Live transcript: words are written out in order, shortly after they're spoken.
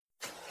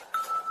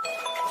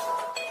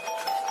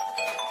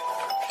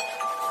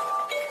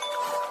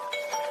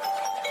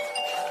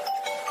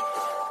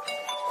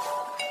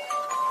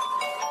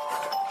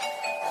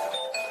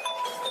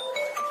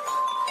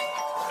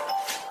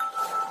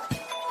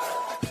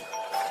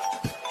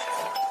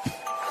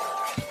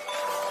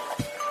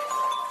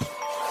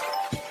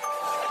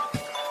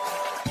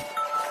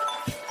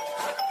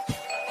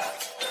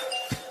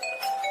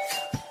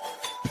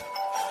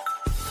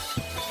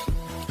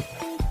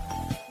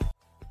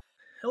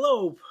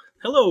Hello,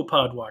 hello,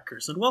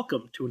 Podwalkers, and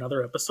welcome to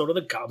another episode of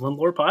the Goblin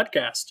Lore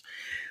Podcast.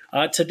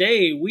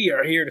 Today, we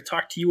are here to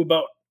talk to you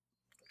about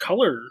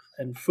color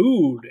and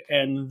food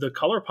and the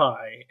color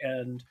pie.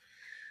 And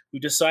we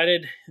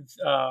decided,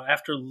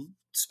 after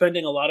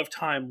spending a lot of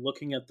time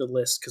looking at the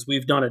list, because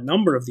we've done a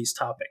number of these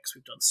topics,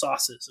 we've done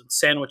sauces and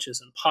sandwiches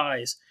and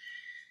pies,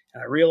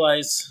 and I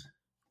realize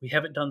we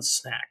haven't done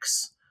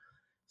snacks.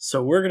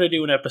 So we're going to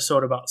do an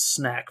episode about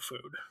snack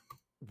food.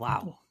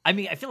 Wow. I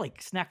mean, I feel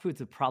like snack foods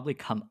have probably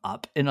come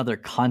up in other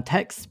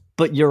contexts,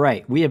 but you're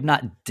right. We have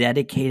not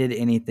dedicated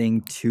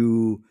anything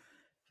to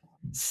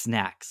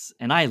snacks,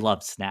 and I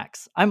love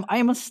snacks. I'm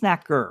a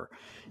snacker.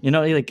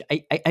 Like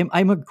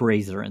I'm a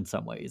grazer in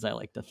some ways, I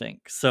like to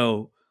think.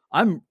 So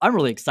I'm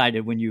really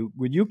excited when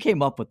you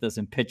came up with this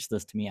and pitched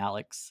this to me,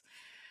 Alex.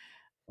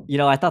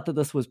 I thought that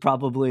this was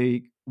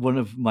probably one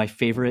of my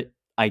favorite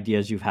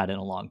ideas you've had in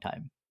a long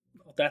time.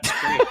 That's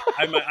great.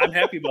 I'm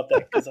happy about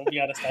that because I'll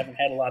be honest, I haven't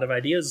had a lot of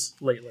ideas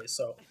lately,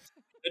 so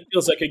it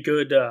feels like a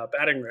good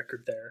batting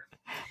record there.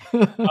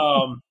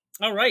 All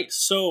right,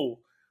 so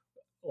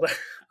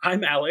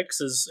I'm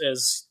Alex,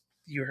 as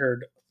you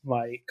heard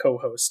my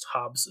co-host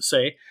Hobbs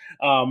say.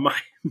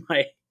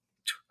 Okay,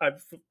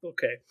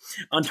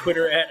 on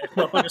Twitter at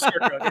no underscore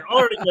Kroger.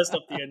 Already messed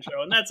up the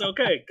intro, and that's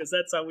okay because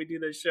that's how we do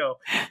this show.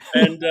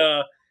 And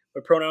my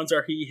pronouns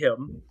are he,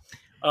 him,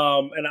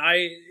 and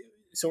I.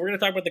 So we're going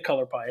to talk about the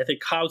color pie. I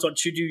think Hobbs, why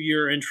don't you do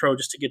your intro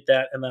just to get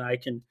that, and then I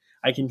can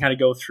kind of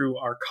go through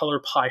our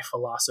color pie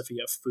philosophy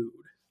of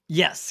food.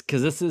 Yes,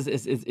 because this is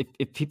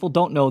if people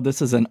don't know,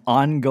 this is an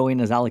ongoing,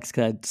 as Alex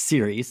said,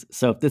 series.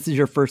 So if this is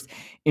your first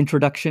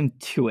introduction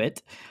to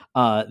it,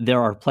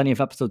 there are plenty of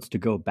episodes to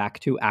go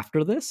back to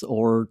after this,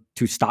 or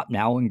to stop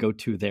now and go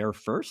to there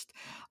first.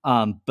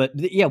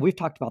 Yeah, we've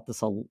talked about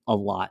this a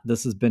lot.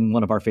 This has been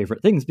one of our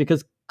favorite things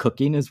because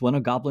cooking is one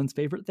of Goblin's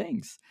favorite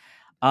things.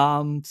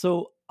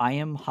 So I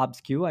am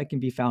HobbsQ. I can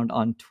be found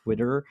on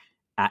Twitter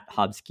at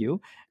HobbsQ,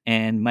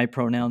 and my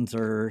pronouns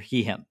are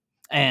he, him.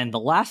 And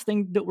the last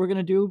thing that we're going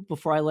to do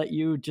before I let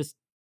you just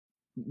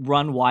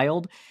run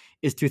wild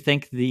is to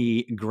thank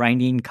the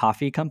Grinding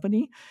Coffee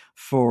Company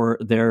for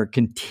their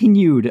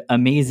continued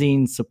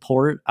amazing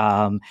support,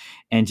 and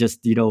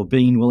just,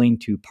 being willing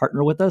to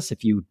partner with us.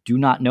 If you do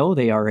not know,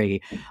 they are a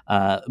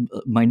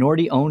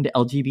minority-owned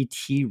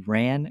LGBT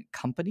ran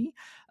company,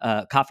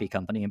 coffee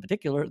company in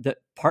particular, that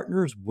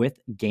partners with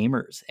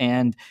gamers.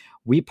 And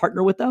we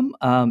partner with them.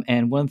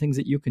 And one of the things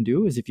that you can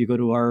do is if you go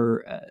to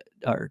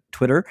our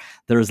Twitter,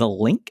 there's a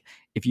link.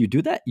 If you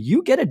do that,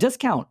 you get a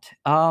discount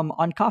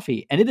on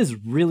coffee, and it is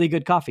really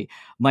good coffee.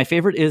 My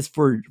favorite is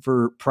for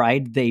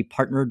Pride. They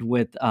partnered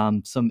with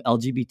some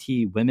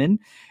LGBT women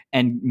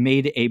and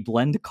made a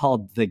blend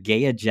called the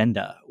Gay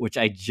Agenda, which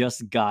I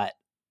just got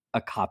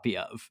a copy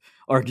of,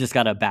 or just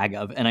got a bag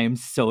of, and I am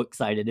so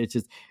excited.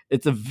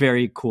 It's a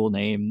very cool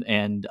name,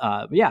 and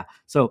yeah.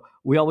 So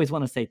we always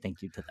want to say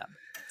thank you to them.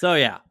 So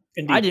yeah,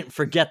 indeed. I didn't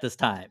forget this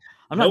time.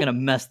 I'm not going to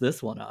mess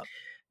this one up.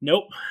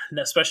 Nope,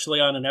 especially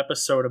on an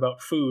episode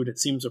about food, it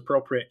seems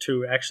appropriate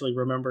to actually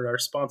remember our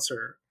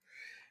sponsor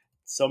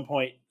at some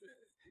point.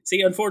 See,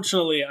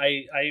 unfortunately,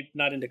 I'm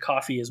not into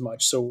coffee as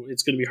much, so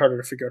it's going to be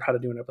harder to figure out how to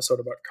do an episode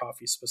about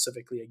coffee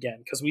specifically again,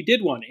 because we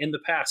did one in the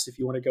past, if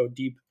you want to go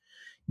deep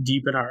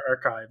in our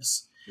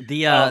archives.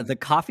 The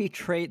coffee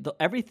trade,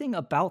 everything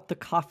about the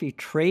coffee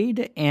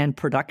trade and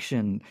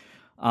production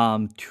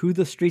to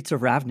the streets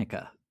of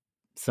Ravnica.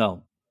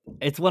 So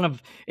it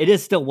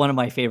is still one of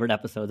my favorite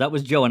episodes. That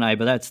was Joe and I,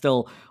 but that's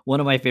still one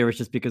of my favorites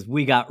just because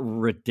we got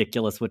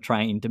ridiculous with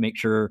trying to make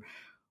sure.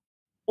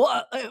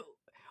 Well,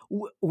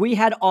 we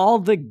had all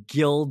the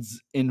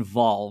guilds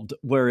involved,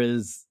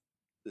 whereas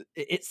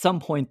at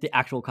some point the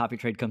actual coffee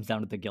trade comes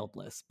down to the guild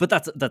list. But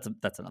that's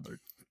another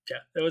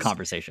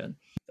conversation.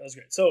 That was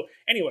great. So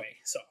anyway,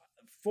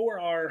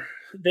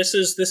 this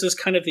is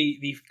kind of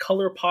the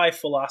color pie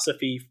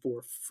philosophy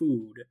for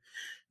food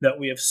that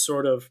we have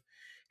sort of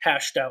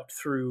hashed out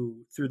through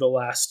the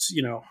last,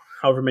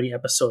 however many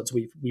episodes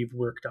we've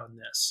worked on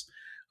this.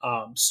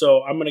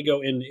 So I'm going to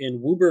go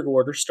in WUBRG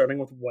order, starting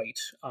with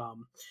white.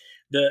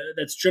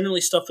 That's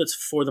generally stuff that's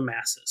for the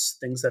masses,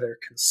 things that are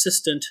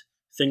consistent,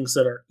 things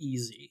that are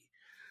easy.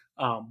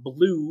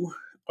 Blue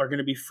are going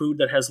to be food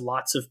that has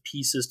lots of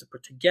pieces to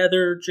put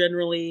together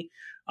generally.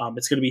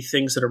 It's going to be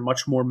things that are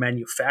much more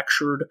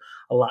manufactured,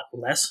 a lot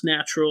less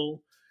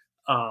natural.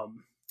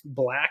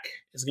 Black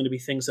is going to be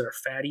things that are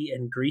fatty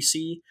and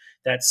greasy.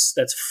 That's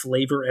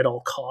flavor at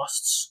all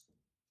costs.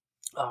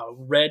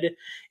 Red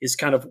is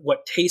kind of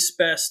what tastes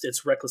best.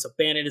 It's reckless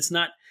abandon. It's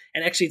not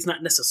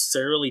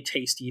necessarily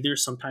taste either.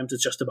 Sometimes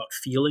it's just about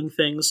feeling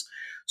things.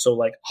 So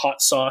like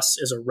hot sauce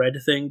is a red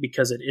thing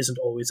because it isn't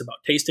always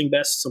about tasting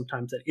best.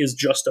 Sometimes it is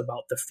just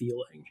about the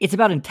feeling. It's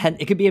about intent.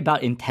 It could be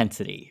about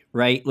intensity,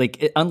 right?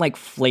 Like unlike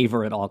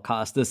flavor at all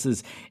costs, this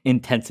is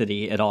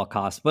intensity at all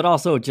costs, but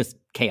also just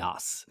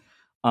chaos.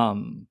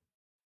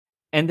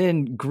 And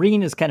then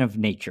green is kind of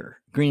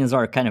nature. Green is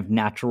our kind of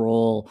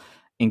natural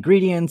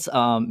ingredients.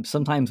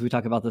 Sometimes we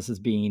talk about this as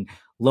being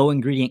low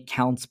ingredient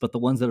counts, but the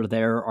ones that are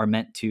there are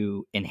meant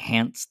to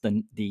enhance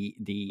the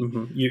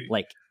You,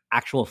 like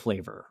actual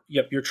flavor.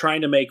 yep, you're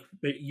trying to make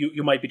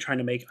you might be trying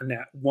to make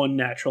one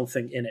natural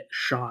thing in it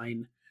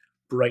shine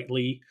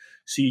brightly.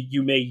 So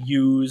you may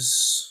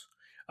use,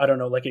 I don't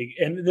know, like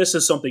and this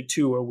is something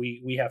too where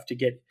we have to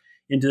get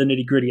into the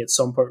nitty gritty at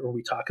some point where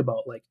we talk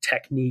about like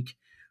technique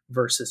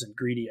versus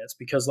ingredients,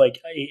 because like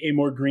a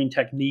more green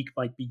technique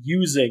might be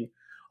using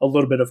a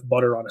little bit of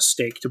butter on a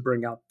steak to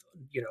bring out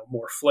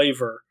more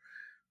flavor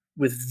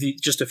with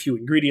just a few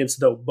ingredients,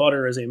 though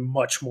butter is a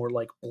much more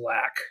like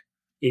black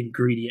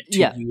ingredient to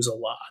Yeah. use a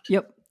lot.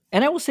 Yep.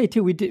 And I will say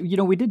too, we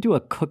did do a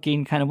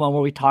cooking kind of one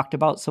where we talked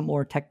about some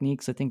more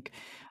techniques, I think,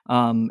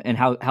 and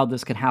how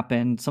this could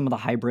happen. Some of the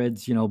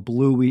hybrids,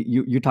 blue.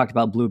 You talked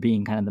about blue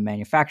being kind of the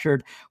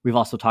manufactured. We've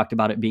also talked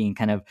about it being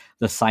kind of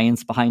the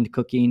science behind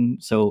cooking.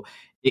 So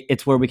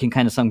it's where we can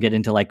kind of some get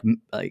into like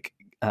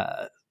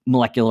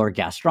molecular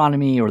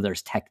gastronomy, or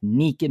there's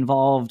technique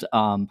involved.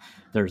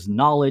 There's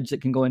knowledge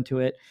that can go into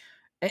it.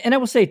 And I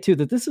will say too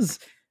that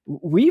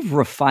we've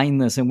refined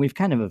this, and we've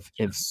kind of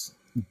Yes.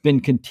 been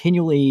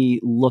continually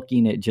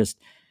looking at just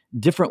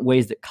different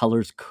ways that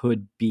colors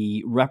could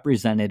be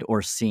represented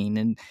or seen,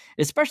 and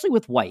especially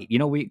with white,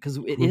 because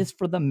it is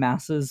for the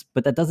masses,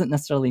 but that doesn't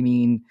necessarily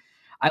mean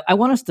I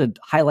want us to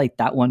highlight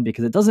that one,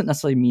 because it doesn't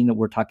necessarily mean that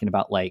we're talking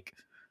about like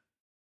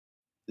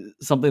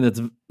something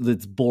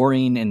that's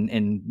boring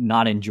and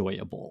not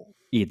enjoyable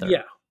either.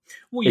 Yeah.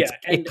 Well, yeah,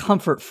 And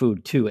comfort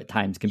food too at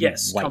times can be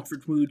white.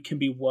 Comfort food can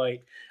be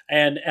white,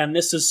 and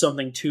this is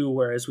something too.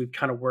 Whereas we've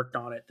kind of worked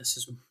on it, this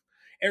is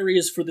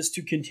areas for this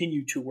to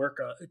continue to work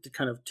to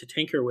kind of to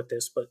tinker with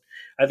this. But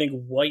I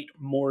think white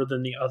more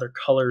than the other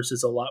colors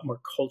is a lot more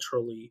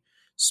culturally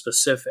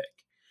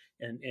specific,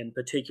 and in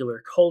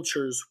particular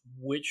cultures,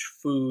 which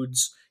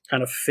foods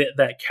kind of fit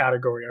that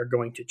category are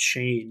going to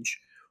change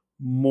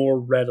more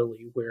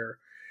readily. Where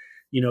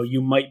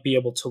you might be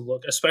able to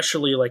look,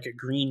 especially like a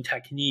green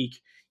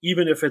technique,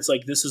 even if it's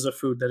like this is a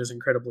food that is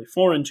incredibly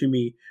foreign to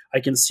me, I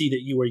can see that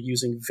you are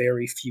using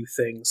very few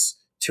things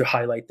to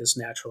highlight this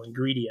natural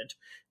ingredient.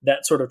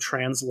 That sort of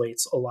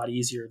translates a lot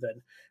easier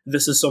than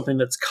this is something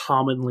that's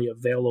commonly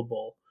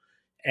available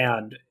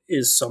and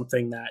is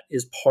something that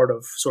is part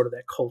of sort of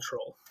that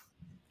cultural.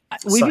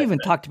 We've even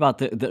talked about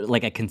the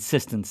like a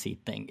consistency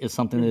thing is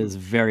something that is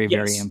very,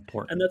 very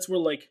important. And that's where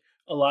like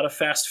a lot of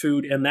fast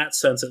food in that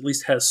sense at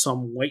least has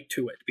some weight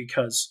to it,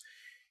 because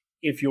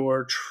if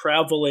you're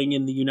traveling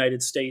in the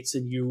United States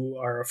and you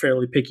are a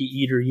fairly picky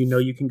eater,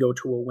 you can go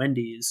to a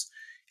Wendy's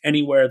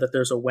anywhere that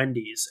there's a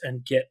Wendy's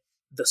and get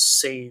the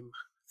same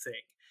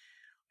thing.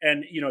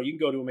 And you can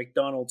go to a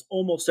McDonald's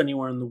almost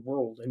anywhere in the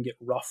world and get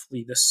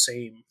roughly the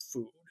same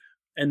food.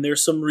 And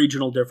there's some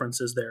regional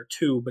differences there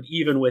too, but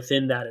even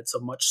within that, it's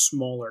a much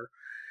smaller.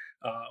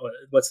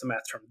 What's the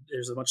math term?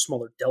 There's a much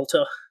smaller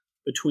delta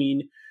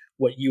between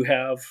what you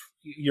have,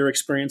 your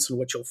experience, and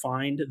what you'll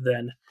find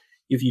than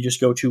if you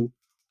just go to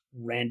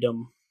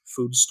random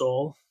food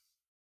stall.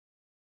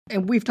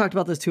 And we've talked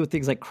about this too with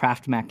things like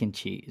Kraft mac and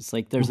cheese.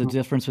 Like there's a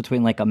difference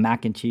between like a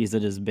mac and cheese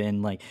that has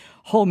been like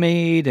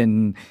homemade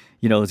and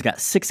it's got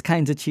 6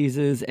 kinds of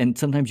cheeses, and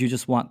sometimes you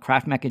just want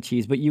Kraft mac and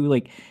cheese, but you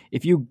like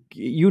if you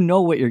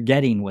know what you're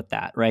getting with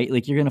that, right?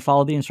 Like you're going to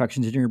follow the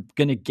instructions and you're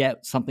going to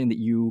get something that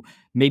you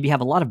maybe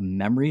have a lot of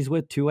memories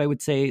with too. I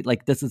would say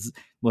like this is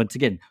once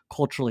again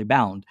culturally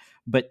bound,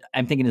 but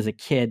I'm thinking as a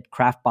kid,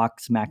 Kraft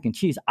box mac and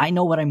cheese, I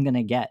know what I'm going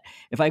to get.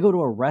 If I go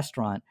to a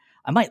restaurant,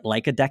 I might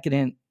like a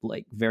decadent,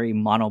 like very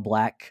mono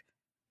black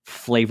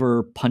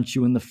flavor, punch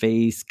you in the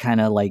face,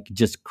 kind of like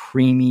just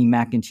creamy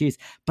mac and cheese,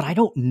 but I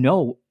don't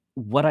know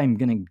what I'm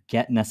going to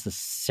get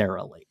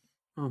necessarily.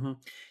 Mm-hmm.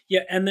 Yeah,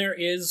 and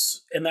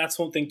that's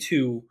one thing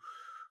too,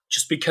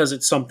 just because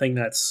it's something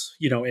that's,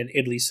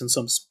 at least in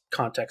some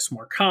contexts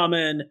more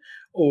common,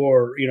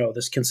 or,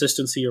 this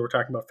consistency, or we're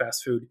talking about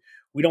fast food,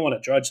 we don't want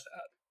to judge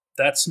that.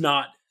 That's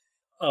not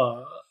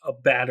a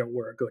bad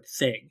or a good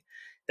thing.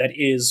 That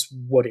is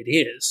what it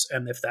is.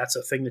 And if that's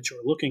a thing that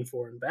you're looking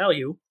for in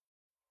value,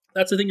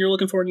 that's the thing you're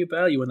looking for and you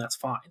value, and that's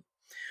fine.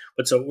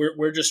 But so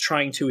we're just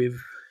trying to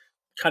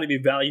kind of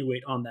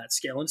evaluate on that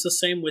scale. And it's the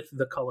same with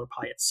the color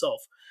pie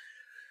itself.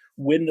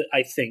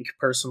 I think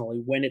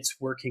personally, when it's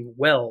working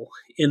well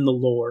in the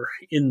lore,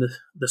 in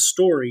the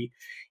story,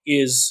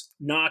 is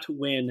not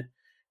when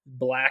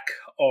black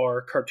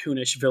are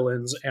cartoonish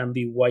villains and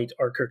the white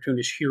are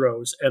cartoonish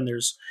heroes, and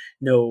there's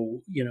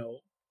no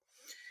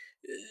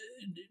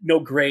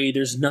gray,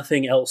 there's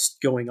nothing else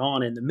going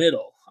on in the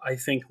middle. I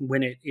think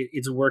when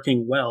it's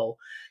working well,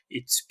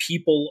 it's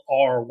people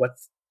are what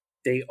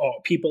they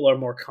are. People are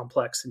more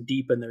complex and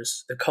deep, and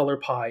there's the color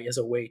pie is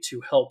a way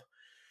to help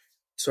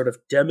sort of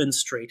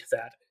demonstrate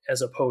that,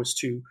 as opposed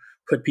to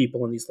put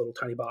people in these little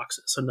tiny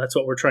boxes. And that's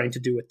what we're trying to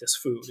do with this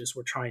food, is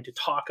we're trying to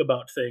talk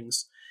about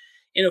things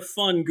in a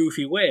fun,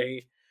 goofy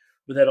way,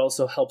 but that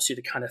also helps you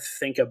to kind of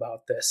think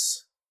about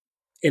this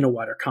in a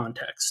wider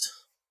context.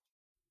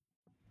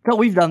 So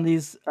we've done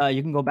these.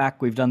 You can go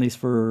back. We've done these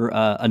for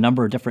a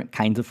number of different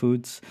kinds of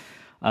foods.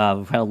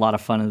 We've had a lot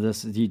of fun of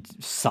this.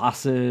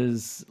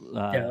 Sauces.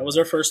 Yeah, that was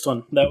our first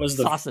one. That was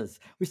the sauces.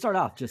 We start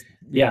off just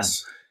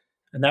yes,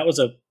 and that was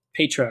a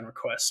Patreon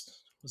request.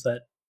 Was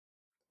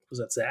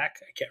that Zach?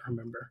 I can't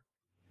remember.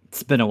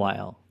 It's been a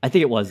while. I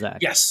think it was Zach.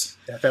 Yes,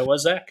 that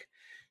was Zach.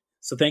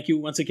 So thank you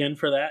once again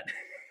for that.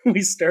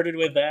 We started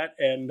with that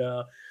and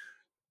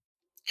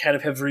kind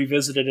of have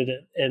revisited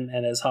it.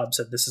 And as Hob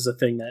said, this is a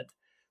thing that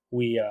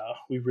we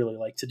really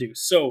like to do.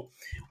 So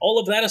all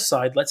of that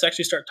aside, let's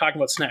actually start talking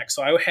about snacks.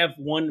 So I have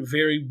one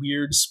very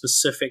weird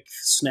specific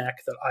snack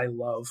that I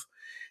love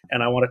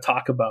and I want to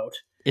talk about.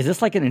 Is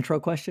this like an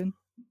intro question?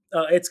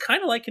 It's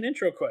kind of like an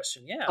intro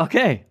question. Yeah.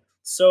 Okay.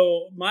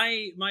 So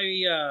my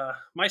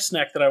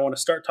snack that I want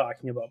to start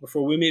talking about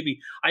before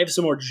I have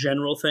some more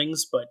general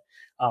things, but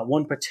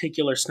one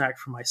particular snack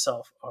for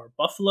myself are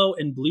buffalo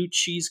and blue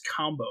cheese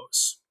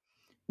combos.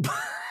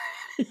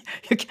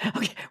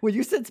 Okay. When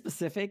you said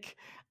specific,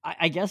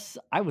 I guess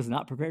I was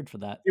not prepared for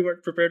that. You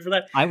weren't prepared for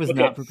that? I was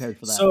not prepared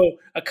for that. So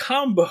a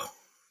combo,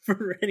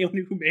 for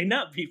anyone who may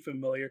not be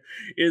familiar,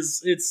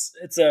 is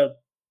it's a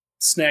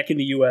snack in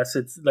the U.S.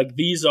 It's like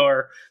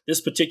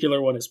this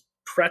particular one is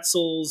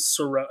pretzels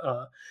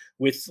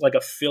with like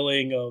a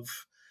filling of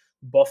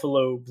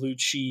buffalo blue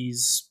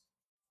cheese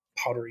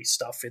powdery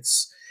stuff.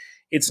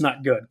 It's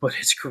not good, but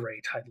it's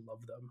great. I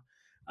love them.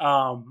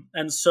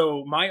 And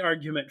so my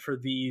argument for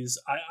these,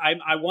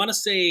 I want to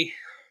say,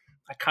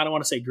 I kind of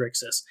want to say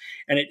Grixis,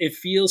 and it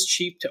feels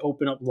cheap to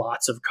open up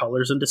lots of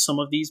colors into some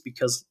of these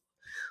because,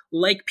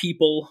 like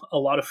people, a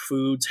lot of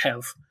foods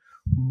have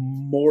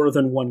more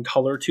than one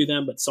color to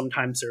them, but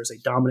sometimes there's a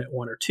dominant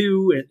one or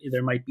two, and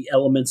there might be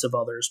elements of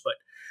others, but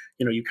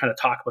you kind of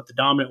talk about the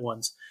dominant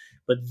ones.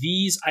 But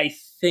these, I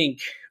think,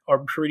 are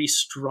pretty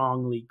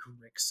strongly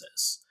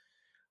Grixis.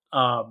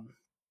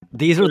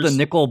 These are the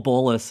Nicol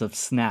Bolas of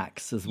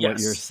snacks, is what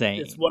you're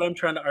saying. It's what I'm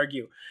trying to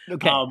argue.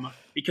 Okay.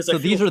 Because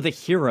these are the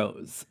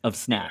heroes of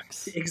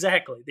snacks.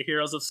 Exactly. The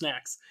heroes of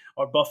snacks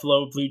are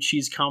buffalo blue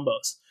cheese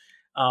combos.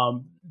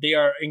 They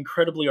are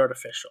incredibly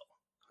artificial.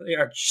 They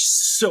are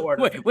so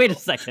artificial. Wait a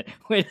second.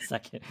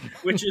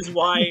 Which is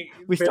why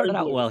we started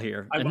out well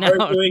here. I'm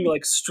arguing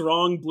like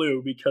strong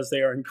blue because they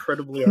are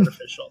incredibly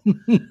artificial.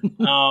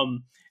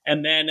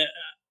 And then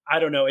I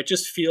don't know. It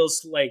just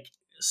feels like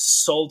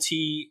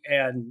salty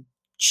and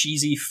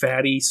cheesy,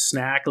 fatty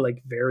snack,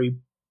 like very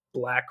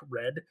black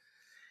red,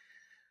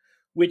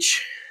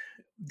 which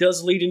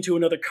does lead into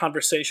another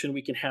conversation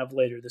we can have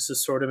later. This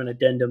is sort of an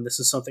addendum. This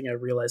is something I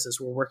realize as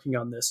we're working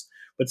on this,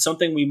 but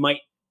something we might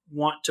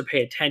want to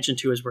pay attention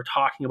to as we're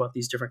talking about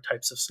these different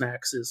types of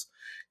snacks is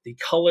the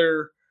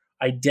color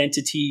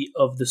identity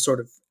of the sort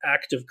of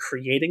act of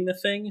creating the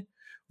thing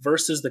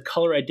versus the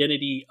color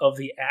identity of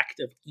the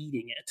act of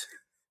eating it.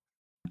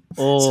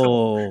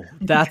 Oh,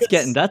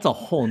 that's a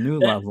whole new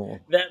level.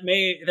 That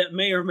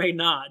may or may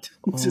not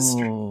just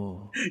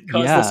cause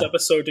this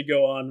episode to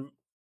go on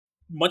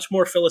much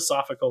more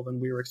philosophical than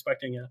we were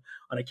expecting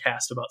on a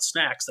cast about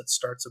snacks that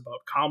starts about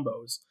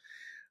combos.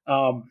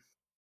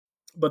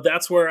 But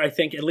that's where I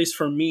think, at least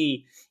for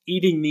me,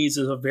 eating these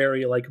is a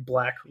very like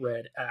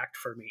black-red act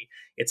for me.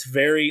 It's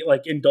very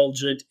like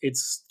indulgent.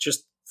 It's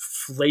just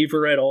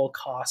flavor at all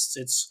costs.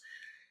 It's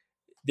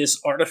this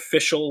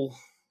artificial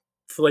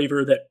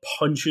flavor that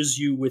punches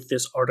you with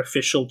this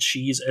artificial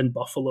cheese and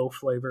buffalo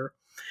flavor,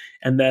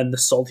 and then the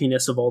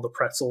saltiness of all the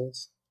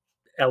pretzels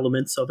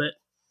elements of it.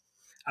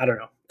 I don't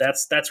know.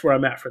 That's where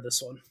I'm at for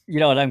this one. You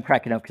know what? I'm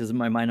cracking up because in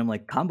my mind I'm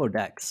like combo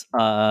decks.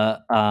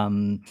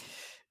 Tend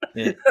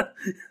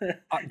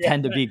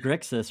to be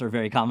Grixis or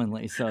very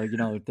commonly. So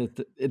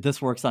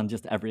this works on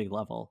just every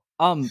level.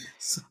 Okay.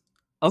 So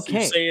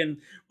you're saying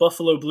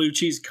buffalo blue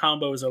cheese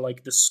combos are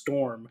like the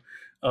storm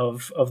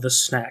of the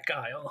snack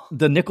aisle.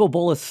 The Nicol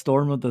Bolas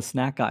storm of the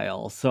snack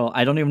aisle. So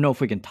I don't even know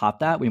if we can top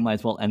that. We might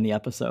as well end the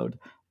episode.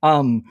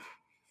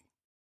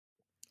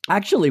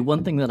 Actually,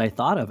 one thing that I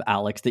thought of,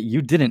 Alex, that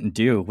you didn't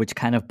do, which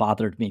kind of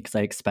bothered me because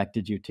I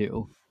expected you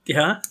to,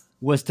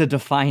 was to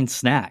define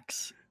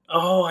snacks.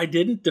 Oh, I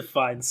didn't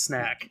define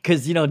snack.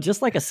 Because,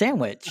 just like a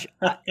sandwich,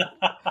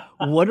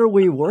 what are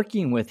we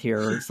working with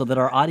here so that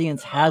our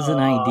audience has an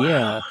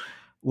idea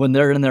when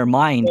they're in their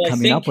mind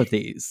coming up with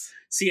these?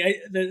 See,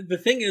 the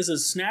thing is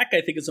snack,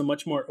 I think, is a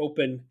much more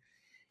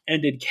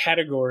open-ended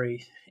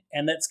category.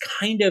 And that's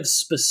kind of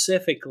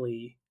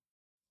specifically,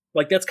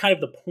 like, that's kind of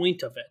the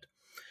point of it.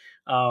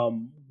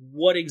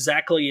 What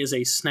exactly is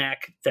a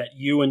snack that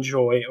you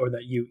enjoy or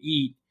that you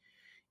eat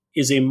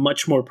is a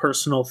much more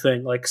personal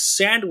thing. Like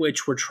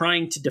sandwich, we're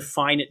trying to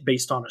define it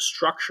based on a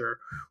structure,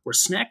 where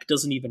snack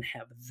doesn't even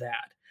have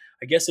that.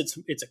 I guess it's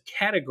a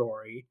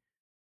category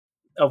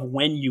of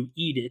when you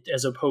eat it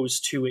as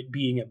opposed to it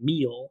being a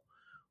meal.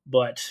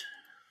 But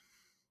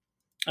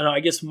I don't know,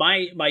 I guess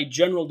my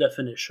general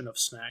definition of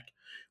snack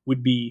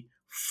would be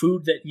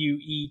food that you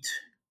eat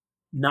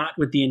not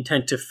with the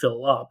intent to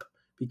fill up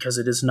because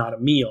it is not a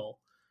meal.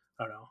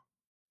 I don't know.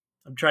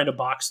 I'm trying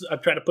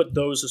to put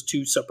those as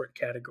two separate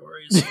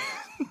categories.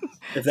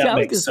 if See, that I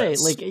was makes gonna say,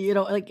 sense.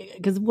 like,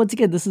 because once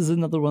again, this is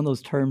another one of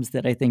those terms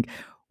that I think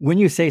when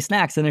you say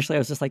snacks, initially I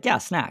was just like, yeah,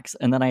 snacks,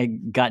 and then I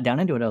got down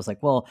into it. I was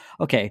like, well,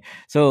 okay,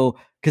 so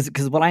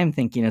because what I'm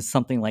thinking is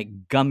something like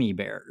gummy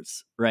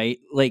bears, right?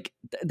 Like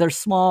they're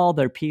small,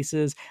 they're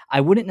pieces.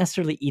 I wouldn't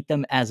necessarily eat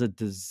them as a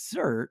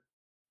dessert,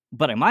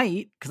 but I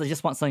might because I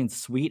just want something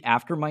sweet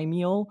after my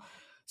meal.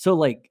 So,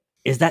 like,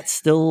 is that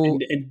still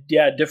And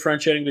yeah,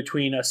 differentiating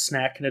between a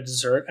snack and a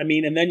dessert. I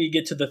mean, and then you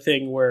get to the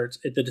thing where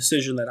the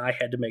decision that I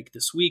had to make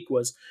this week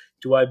was,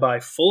 do I buy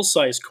full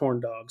size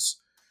corn dogs,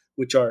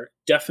 which are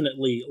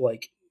definitely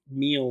like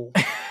meal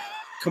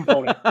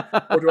component,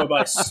 or do I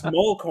buy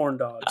small corn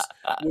dogs,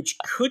 which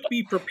could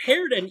be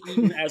prepared and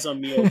eaten as a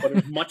meal, but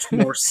is much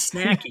more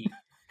snacky?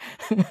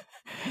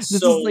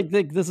 So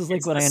this is like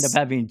it's when I end up this.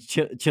 having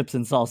chips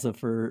and salsa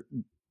for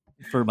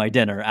my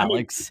dinner, I mean,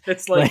 Alex.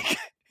 that's like Like,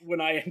 when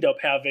I end up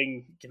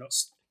having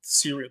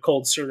cereal,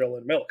 cold cereal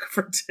and milk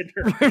for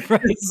dinner.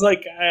 right? It's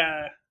like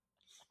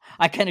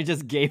I kind of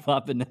just gave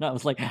up, and then I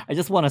was like, I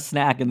just want a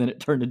snack, and then it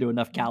turned into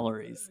enough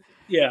calories.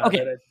 yeah, Okay,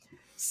 that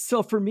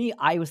so for me,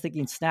 I was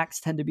thinking snacks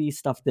tend to be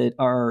stuff that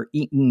are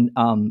eaten,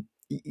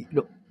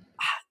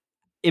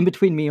 in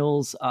between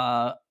meals,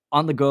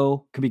 on the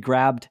go, can be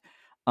grabbed.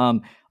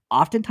 Um,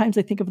 Oftentimes,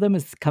 I think of them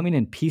as coming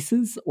in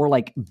pieces or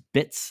like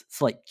bits,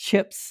 so like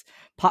chips,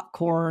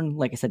 popcorn,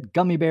 like I said,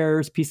 gummy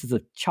bears, pieces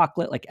of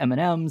chocolate, like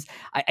M&Ms.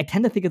 I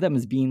tend to think of them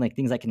as being like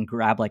things I can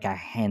grab like a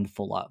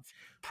handful of.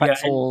 yeah,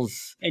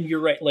 Pretzels. and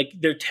you're right. Like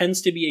there tends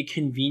to be a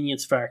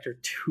convenience factor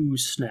to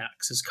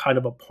snacks. Is kind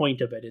of a point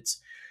of it.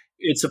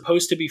 It's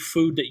supposed to be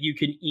food that you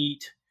can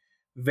eat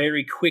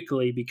very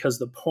quickly because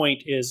the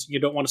point is you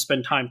don't want to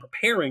spend time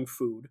preparing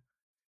food.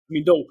 I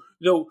mean,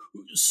 though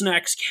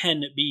snacks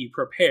can be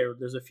prepared.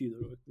 There's a few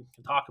that we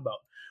can talk about,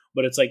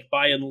 but it's like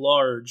by and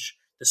large,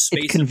 the It's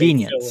space that they fill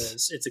convenience.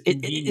 is it's a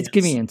It's convenience,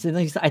 convenience. And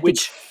I think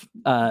which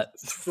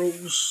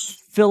throws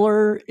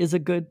filler is a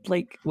good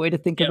like way to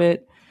think of yeah.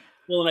 it.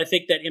 Well, and I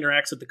think that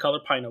interacts with the color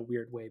pie in a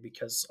weird way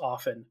because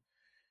often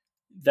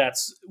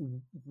that's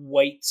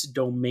white's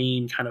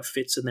domain kind of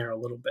fits in there a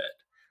little bit,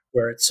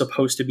 where it's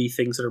supposed to be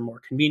things that are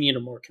more convenient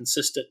or more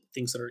consistent,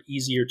 things that are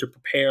easier to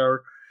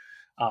prepare.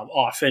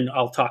 Often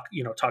I'll talk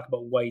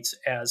about whites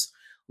as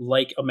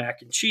like a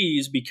mac and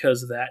cheese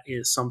because that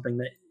is something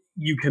that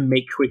you can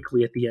make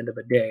quickly at the end of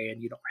a day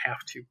and you don't have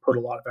to put a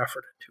lot of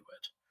effort into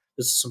it.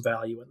 There's some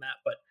value in that,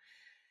 but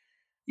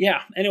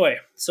yeah. Anyway,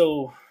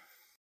 so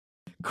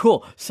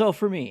Cool. So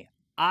for me,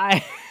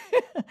 I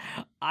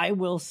I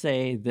will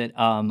say that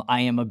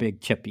I am a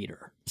big chip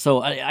eater.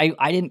 So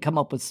I didn't come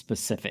up with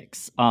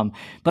specifics.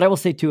 But I will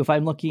say too, if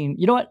I'm looking,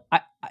 you know what?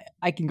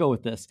 I can go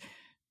with this.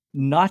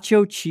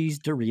 Nacho cheese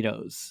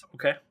Doritos.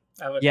 okay,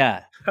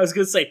 Yeah. I was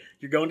gonna say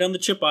you're going down the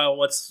chip aisle.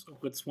 What's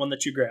one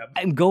that you grab?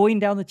 I'm going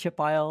down the chip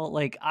aisle.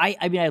 Like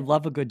I mean, I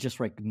love a good just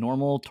like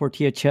normal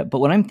tortilla chip, but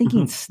when I'm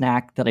thinking Mm-hmm.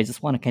 snack that I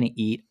just want to kind of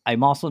eat,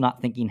 I'm also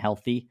not thinking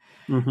healthy.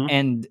 Mm-hmm.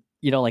 And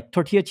like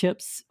tortilla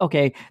chips,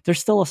 okay, they're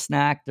still a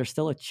snack, they're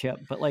still a chip,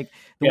 but like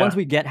the Yeah, ones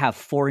we get have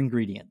 4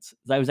 ingredients.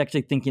 I was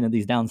actually thinking of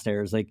these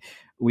downstairs. Like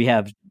we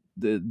have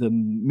the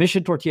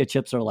Mission tortilla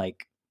chips are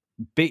like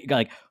big,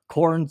 like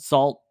corn,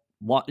 salt,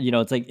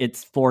 it's like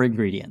it's 4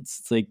 ingredients.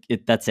 It's like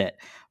that's it.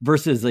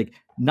 Versus like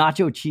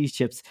nacho cheese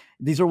chips.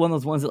 These are one of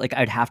those ones that like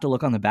I'd have to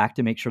look on the back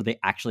to make sure they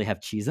actually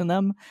have cheese in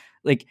them,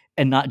 like,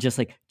 and not just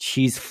like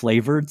cheese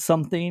flavored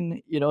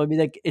something. I mean,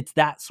 like it's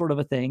that sort of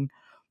a thing.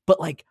 But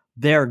like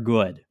they're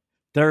good.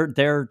 They're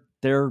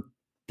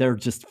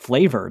just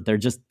flavor. They're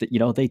just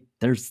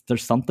there's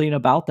something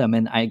about them,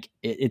 and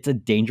it's a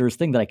dangerous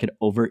thing that I could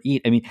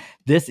overeat. I mean,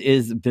 this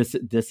is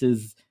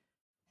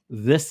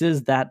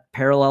that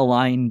parallel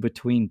line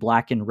between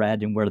black and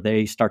red and where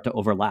they start to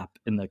overlap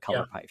in the yeah,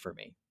 color pie for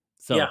me.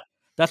 yeah, So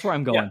that's where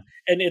I'm yeah. going.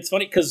 And it's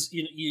funny because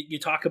you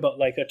talk about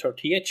like a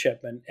tortilla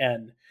chip,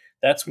 and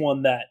that's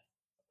one that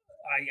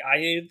I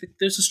think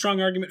there's a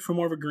strong argument for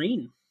more of a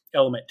green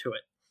element to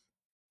it.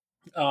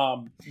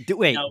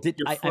 Wait, Now did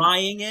you're I?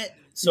 frying it,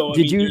 so I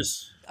Did mean, you?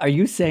 there's Are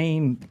you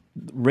saying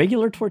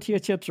regular tortilla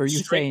chips, or are you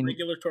straight saying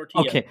regular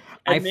tortilla, okay?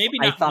 and maybe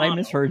I not thought I mono.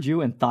 misheard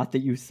you and thought that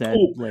you said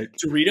Oh, like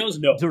Doritos?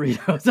 No,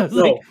 Doritos. I was like,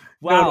 no, no,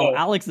 wow, no,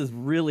 Alex is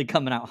really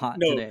coming out hot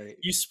no. today.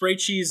 You spray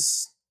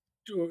cheese.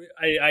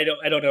 I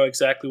don't know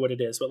exactly what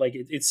it is, but like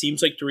it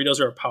seems like Doritos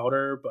are a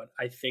powder, but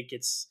I think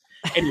it's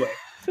anyway.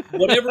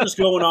 Whatever's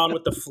going on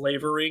with the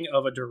flavoring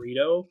of a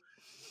Dorito,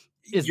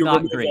 Is you not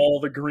remove green. all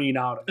the green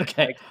out of it,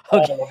 Okay. like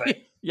all of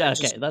it. Yeah. It's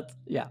Okay. just, That's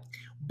yeah.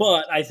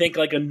 but I think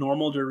like a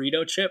normal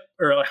Dorito chip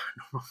or a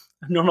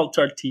normal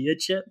tortilla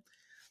chip,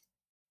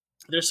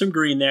 there's some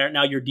green there.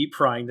 Now you're deep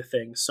frying the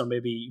thing, so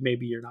maybe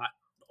you're not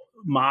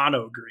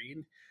mono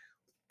green.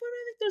 But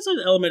I think there's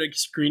an element of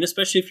green,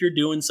 especially if you're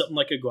doing something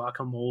like a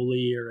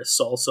guacamole or a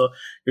salsa.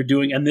 You're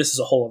doing, and this is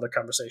a whole other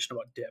conversation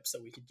about dips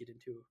that we could get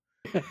into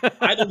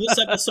either this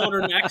episode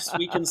or next.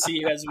 We can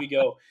see as we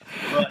go,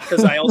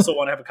 because I also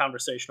want to have a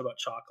conversation about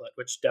chocolate,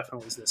 which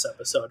definitely is this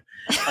episode.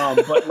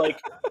 But like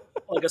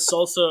a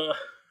salsa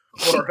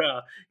or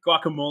a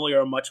guacamole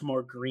are much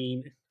more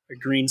green. a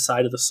green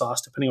side of the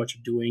sauce, depending on what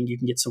you're doing. You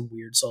can get some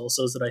weird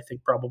salsas that I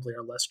think probably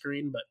are less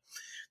green, but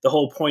the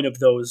whole point of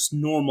those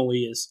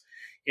normally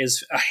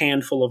is a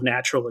handful of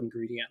natural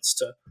ingredients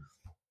to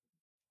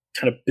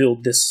kind of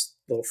build this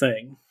little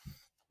thing.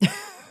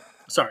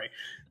 Sorry.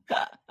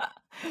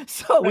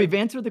 So we've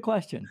answered the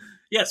question.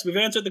 Yes, we've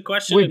answered the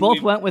question. We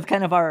both went with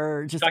kind of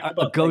our just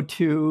a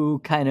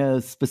go-to kind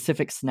of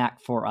specific snack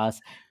for us.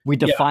 We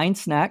defined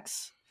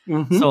snacks.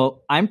 Mm-hmm.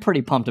 So I'm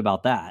pretty pumped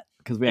about that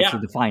because we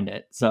actually defined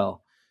it.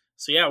 So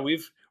yeah,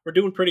 we're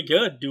doing pretty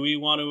good. Do we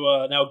want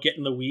to now get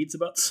in the weeds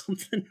about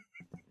something?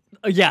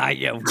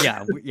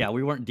 Yeah.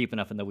 We weren't deep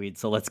enough in the weeds,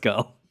 so let's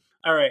go.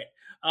 All right.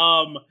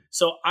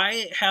 So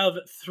I have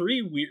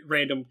 3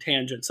 random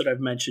tangents that I've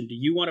mentioned. Do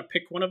you want to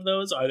pick one of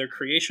those? Either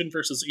creation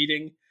versus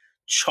eating,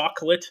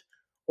 chocolate,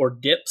 or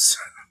dips?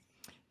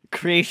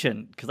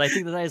 Creation, because I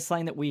think that is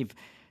something that we've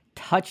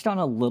touched on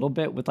a little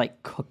bit with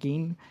like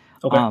cooking,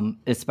 okay.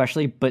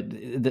 Especially, but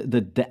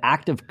the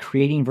act of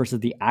creating versus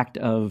the act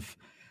of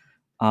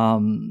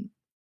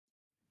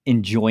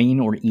enjoying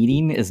or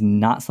eating is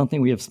not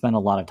something we have spent a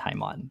lot of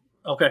time on.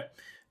 Okay.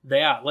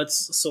 Yeah,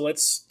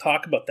 let's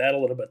talk about that a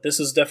little bit.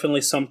 This is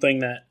definitely something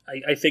that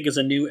I think is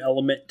a new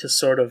element to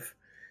sort of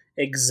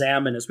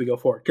examine as we go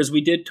forward. Because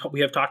we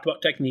have talked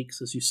about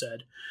techniques, as you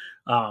said,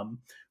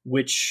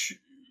 which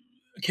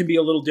can be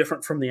a little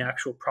different from the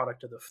actual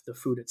product of the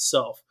food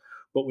itself.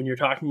 But when you're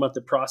talking about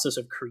the process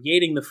of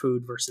creating the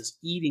food versus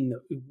eating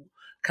the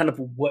kind of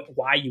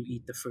why you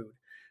eat the food,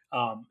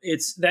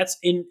 that's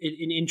an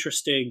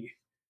interesting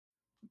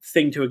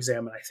thing to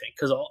examine, I think,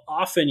 because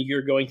often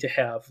you're going to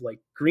have like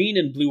green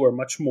and blue are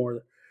much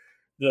more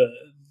the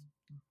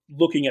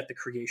looking at the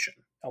creation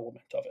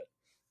element of it,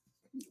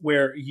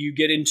 where you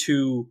get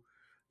into,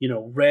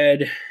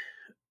 red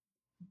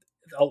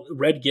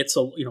gets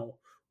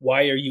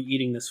why are you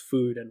eating this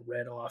food? And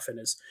red often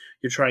is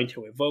you're trying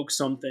to evoke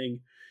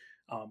something.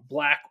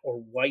 Black or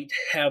white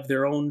have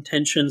their own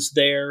tensions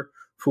there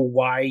for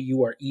why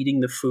you are eating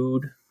the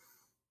food.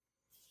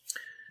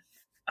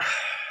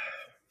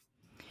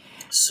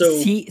 I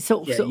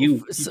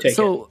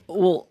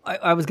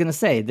was going to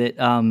say that,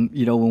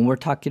 when we're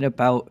talking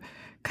about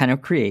kind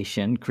of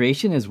creation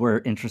is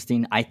where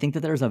interesting. I think that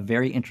there's a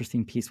very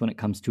interesting piece when it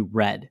comes to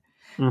red,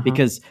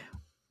 because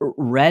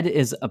red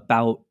is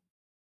about,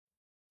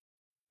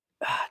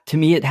 to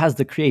me, it has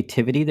the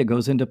creativity that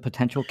goes into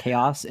potential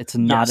chaos. It's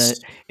not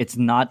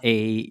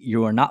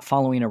you are not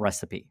following a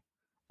recipe.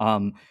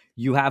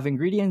 You have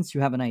ingredients,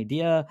 you have an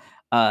idea,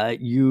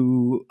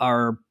 you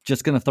are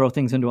just going to throw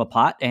things into a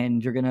pot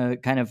and you're going to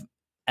kind of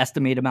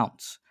estimate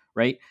amounts,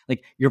 right?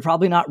 Like you're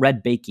probably not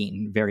red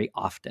baking very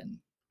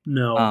often.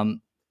 No.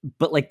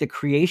 But like the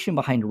creation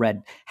behind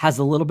red has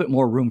a little bit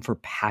more room for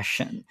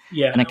passion.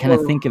 Yeah. And I kind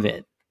of think of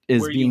it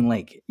as being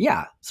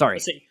sorry.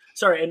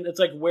 And it's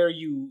like where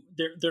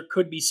there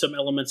could be some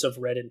elements of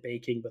red in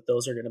baking, but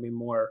those are going to be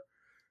more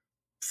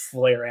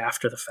flair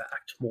after the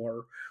fact,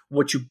 more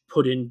what you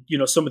put in,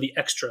 some of the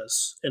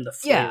extras and the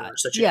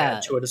flavors that you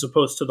add to it, as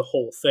opposed to the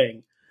whole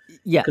thing.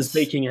 Yeah, because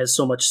baking has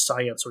so much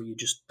science, where you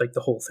just like the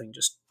whole thing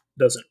just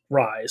doesn't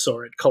rise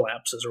or it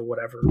collapses or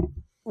whatever.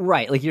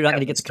 Right, like you're not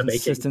going to get the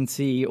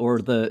consistency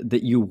or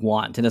that you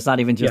want, and it's not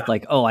even just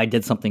like, oh, I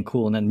did something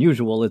cool and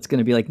unusual. It's going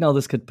to be like, no,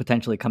 this could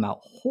potentially come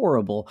out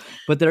horrible,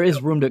 but there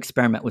is room to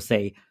experiment with,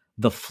 say,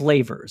 the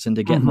flavors and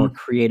to get more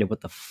creative with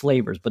the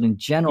flavors. But in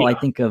general, I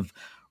think of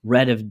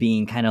red of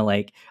being kind of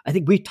like, I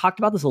think we talked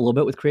about this a little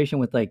bit with creation,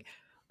 with like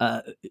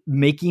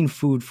making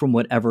food from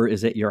whatever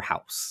is at your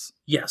house.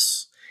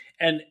 Yes.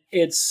 And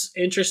it's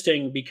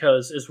interesting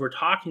because as we're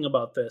talking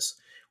about this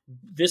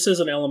is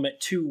an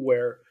element too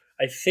where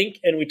I think,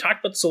 and we talked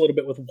about this a little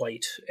bit with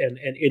white and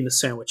in the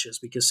sandwiches,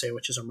 because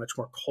sandwiches are much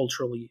more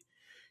culturally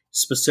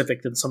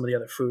specific than some of the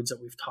other foods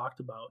that we've talked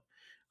about.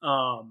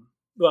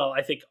 Well,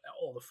 I think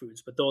all the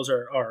foods, but those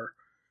are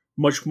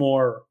much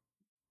more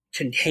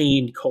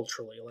contained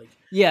culturally. Like,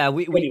 yeah,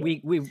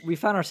 we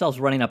found ourselves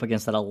running up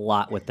against that a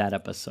lot with that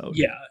episode.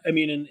 Yeah, I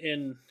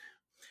mean,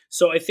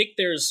 so I think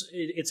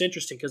it's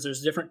interesting because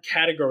there's different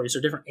categories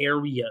or different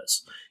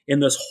areas in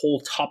this whole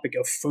topic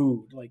of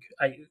food. Like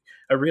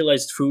I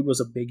realized food was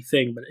a big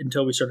thing, but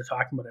until we started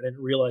talking about it, I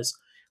didn't realize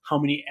how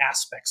many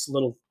aspects,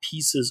 little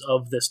pieces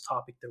of this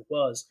topic there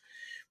was.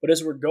 But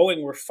as we're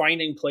going, we're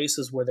finding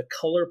places where the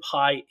color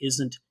pie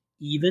isn't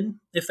even,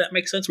 if that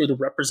makes sense, where the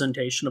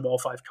representation of all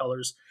 5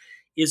 colors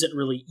isn't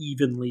really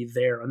evenly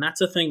there. And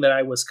that's a thing that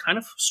I was kind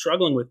of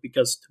struggling with,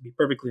 because to be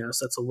perfectly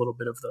honest, that's a little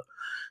bit of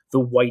the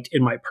white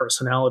in my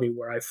personality,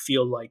 where I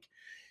feel like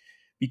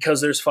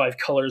because there's 5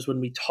 colors, when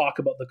we talk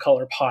about the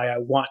color pie, I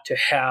want to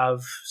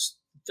have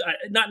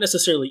not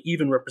necessarily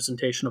even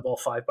representation of all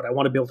 5, but I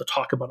want to be able to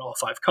talk about all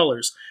 5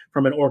 colors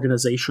from an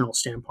organizational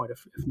standpoint,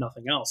 if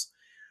nothing else.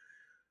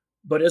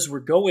 But as we're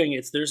going,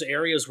 there's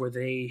areas where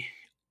they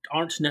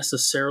aren't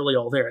necessarily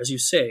all there. As you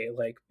say,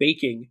 like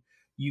baking,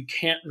 you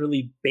can't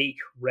really bake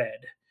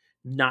red,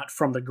 not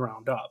from the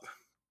ground up.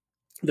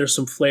 There's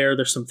some flair,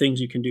 there's some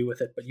things you can do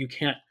with it, but you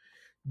can't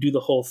do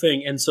the whole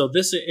thing. And so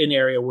this is an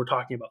area we're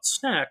talking about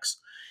snacks.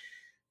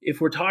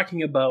 If we're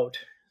talking about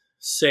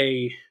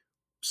say,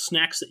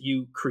 snacks that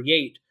you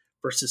create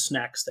versus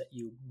snacks that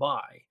you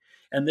buy.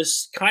 And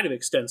this kind of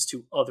extends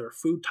to other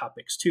food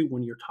topics too,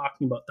 when you're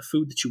talking about the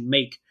food that you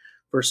make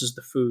versus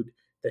the food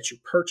that you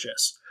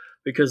purchase,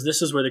 because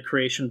this is where the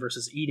creation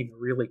versus eating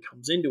really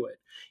comes into it.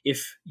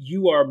 If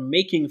you are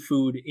making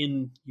food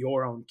in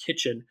your own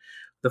kitchen,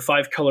 the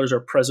five colors are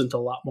present a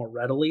lot more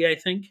readily, I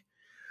think.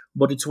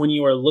 But it's when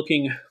you are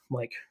looking,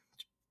 like,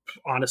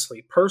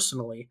 honestly,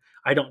 personally,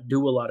 I don't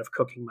do a lot of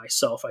cooking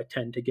myself. I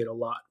tend to get a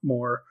lot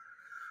more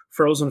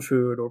frozen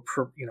food or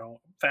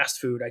fast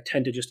food. I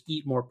tend to just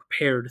eat more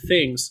prepared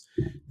things.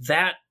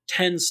 That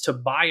tends to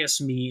bias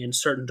me in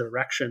certain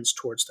directions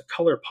towards the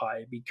color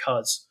pie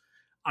because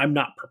I'm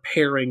not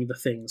preparing the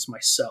things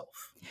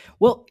myself.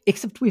 Well,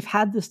 except we've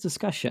had this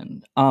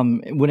discussion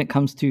when it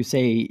comes to,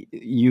 say,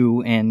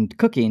 you and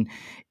cooking,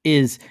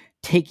 is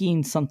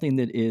taking something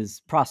that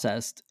is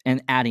processed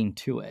and adding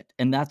to it,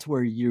 and that's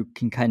where you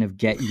can kind of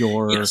get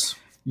Yes.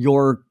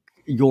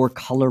 your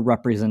color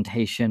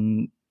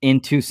representation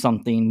into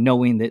something,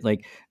 knowing that,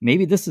 like,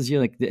 maybe this is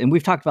your, like, and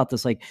we've talked about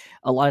this, like,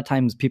 a lot of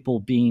times people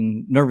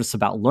being nervous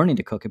about learning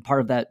to cook, and part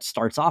of that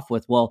starts off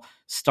with, well,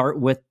 start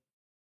with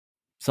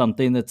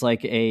something that's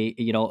like a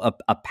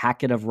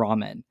packet of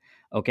ramen.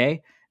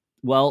 Okay.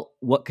 Well,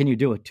 what can you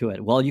do to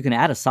it? Well, you can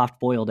add a soft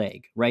boiled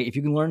egg, right? If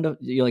you can learn to,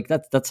 you're like,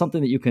 that's something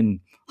that you can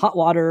hot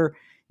water.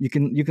 You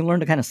can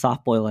learn to kind of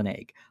soft boil an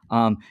egg.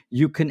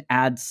 You can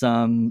add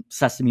some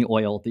sesame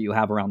oil that you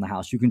have around the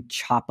house. You can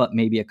chop up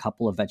maybe a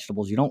couple of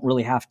vegetables. You don't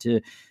really have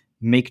to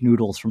make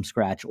noodles from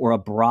scratch or a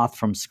broth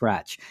from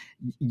scratch.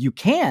 You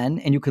can,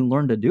 and you can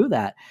learn to do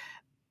that.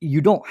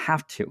 You don't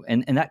have to.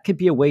 And that could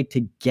be a way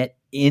to get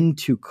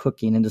into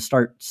cooking and to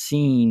start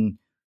seeing,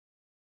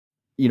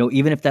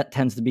 even if that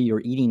tends to be your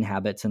eating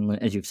habits. And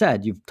as you've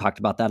said, you've talked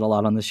about that a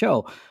lot on the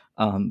show.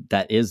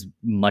 That is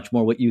much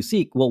more what you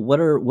seek. Well, what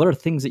are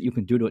things that you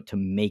can do to it to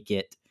make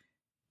it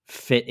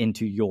fit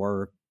into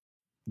your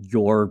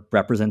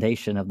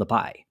representation of the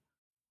pie?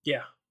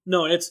 Yeah.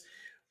 No,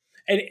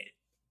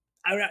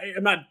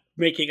 I'm not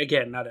making,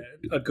 again, not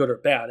a good or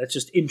bad. It's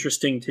just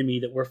interesting to me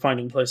that we're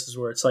finding places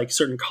where it's like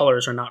certain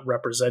colors are not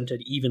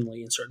represented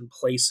evenly in certain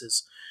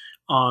places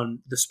on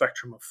the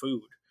spectrum of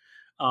food.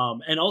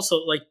 And also,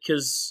 like,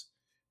 because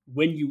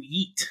when you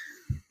eat,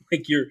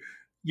 like,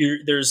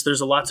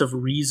 there's a lots of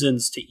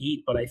reasons to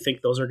eat, but I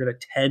think those are going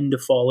to tend to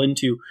fall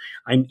into,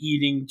 I'm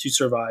eating to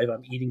survive.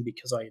 I'm eating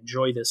because I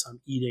enjoy this.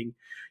 I'm eating,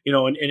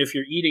 and if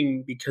you're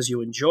eating because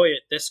you enjoy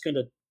it, that's going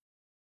to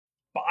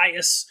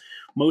bias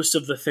most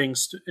of the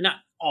things, not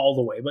all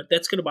the way, but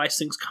that's going to bias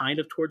things kind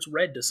of towards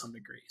red to some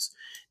degrees.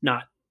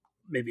 Not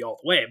maybe all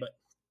the way, but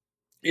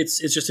it's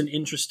just an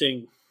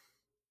interesting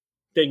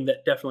thing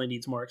that definitely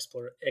needs more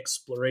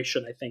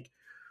exploration, I think.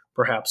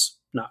 Perhaps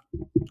not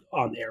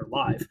on air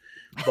live,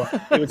 but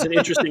it was an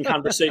interesting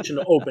conversation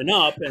to open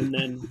up, and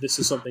then this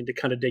is something to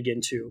kind of dig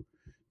into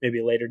maybe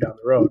later down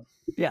the road.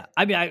 Yeah,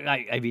 I mean,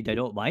 I mean, I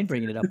don't mind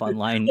bringing it up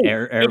online, Oh,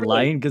 definitely.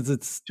 airline, because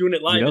it's Doing it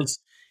you live know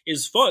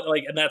is fun,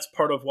 like, and that's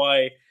part of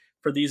why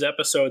for these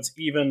episodes,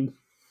 even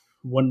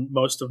when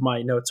most of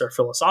my notes are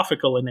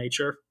philosophical in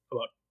nature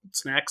about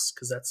snacks,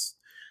 because that's,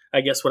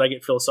 I guess, what I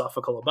get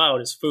philosophical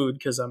about is food,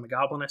 because I'm a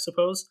goblin, I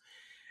suppose.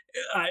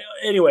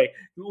 Anyway,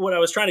 what I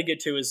was trying to get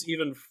to is,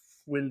 even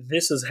when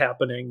this is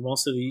happening,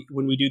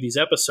 when we do these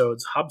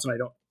episodes, Hobbs and I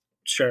don't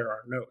share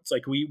our notes.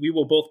 Like, we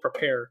will both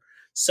prepare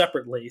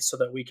separately so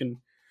that we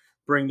can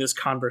bring this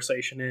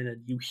conversation in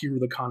and you hear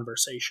the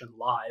conversation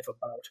live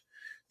about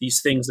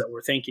these things that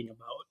we're thinking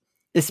about.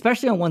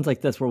 especially on ones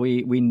like this where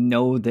we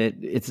know that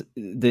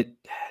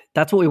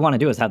that's what we want to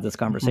do, is have this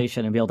Mm-hmm.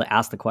 conversation and be able to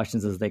ask the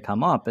questions as they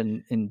come up,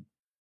 and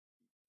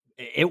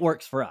it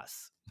works for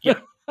us. Yeah.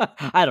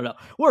 I don't know.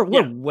 We're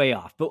Yeah. way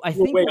off, but I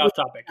We're think way what off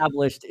we've topic.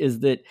 established is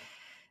that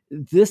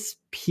this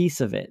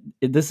piece of it,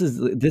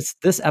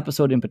 this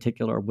episode in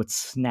particular with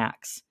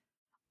snacks,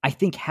 I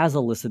think has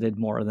elicited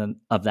more than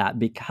of that,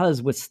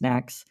 because with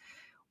snacks,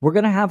 we're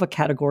gonna have a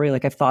category,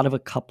 like, I've thought of a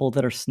couple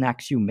that are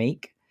snacks you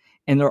make,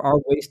 and there are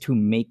ways to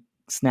make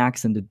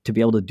snacks and to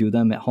be able to do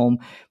them at home.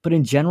 But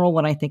in general,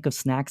 when I think of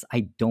snacks,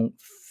 I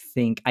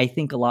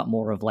think a lot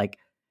more of, like,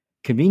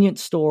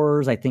 convenience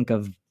stores. I think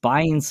of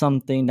buying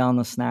something down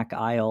the snack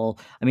aisle.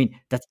 I mean,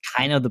 that's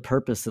kind of the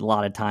purpose a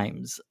lot of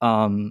times.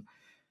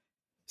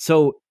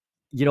 So,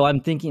 I'm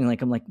thinking,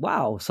 like, I'm like,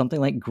 wow,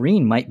 something like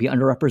green might be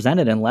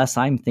underrepresented unless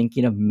I'm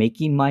thinking of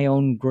making my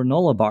own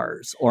granola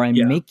bars, or I'm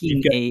Yeah. You've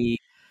making got, a,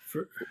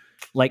 for,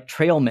 like,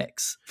 trail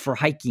mix for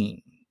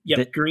hiking. yep,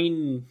 That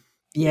green.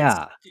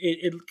 Yeah.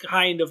 It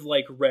kind of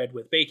like red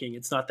with baking.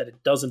 It's not that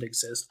it doesn't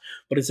exist,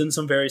 but it's in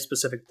some very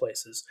specific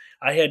places.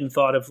 I hadn't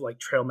thought of, like,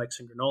 trail mix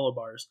and granola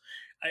bars.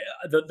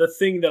 The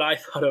thing that I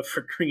thought of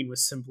for green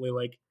was simply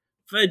like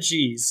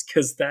veggies,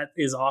 because that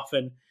is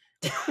often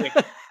a quick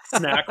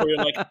snack where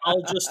you're like,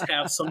 I'll just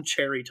have some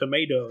cherry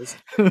tomatoes.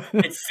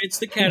 It fits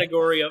the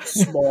category of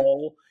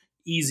small,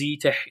 easy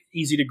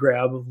to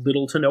grab,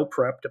 little to no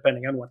prep,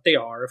 depending on what they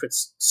are. If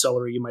it's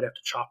celery, you might have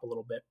to chop a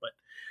little bit, but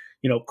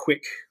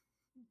quick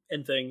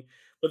and thing.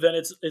 But then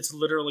it's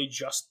literally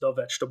just the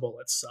vegetable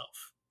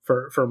itself.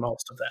 for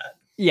most of that.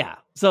 Yeah.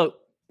 So,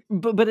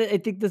 but I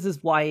think this is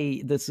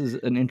why this is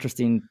an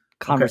interesting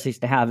Okay. conversation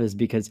to have, is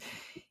because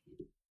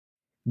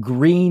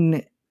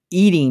green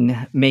eating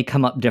may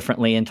come up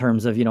differently in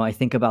terms of, I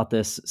think about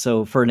this.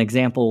 So for an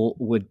example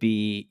would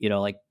be,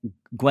 like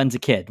Gwen's a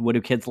kid. What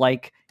do kids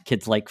like?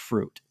 Kids like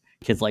fruit.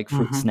 Kids like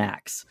fruit Mm-hmm.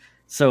 snacks.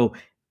 So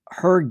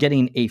her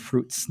getting a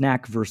fruit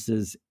snack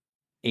versus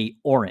a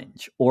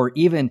orange, or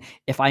even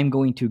if I'm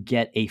going to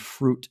get a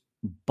fruit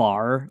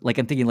bar, like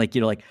I'm thinking like,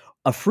 like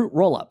a fruit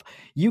roll up,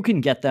 you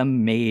can get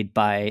them made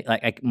by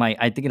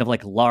I'm thinking of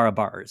like Lara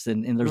bars,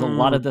 and there's a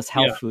lot of this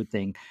health Yeah. food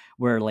thing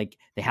where like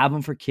they have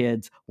them for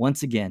kids.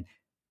 Once again,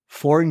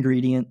 4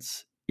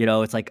 ingredients,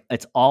 it's like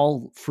it's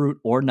all fruit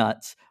or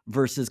nuts,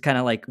 versus kind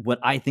of like what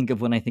I think of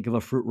when I think of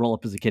a fruit roll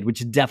up as a kid,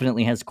 which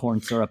definitely has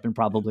corn syrup and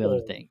probably other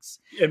things.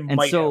 It And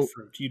might have so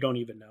fruit. You don't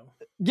even know.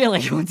 yeah,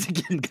 like once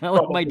again, kind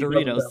of like my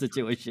Probably doesn't Doritos have fruit.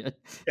 situation.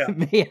 Yeah.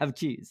 It may have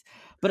cheese.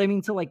 But I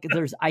mean, so like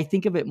I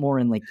think of it more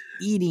in like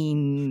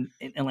eating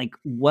and like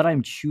what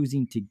I'm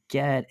choosing to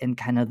get, and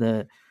kind of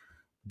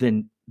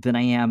than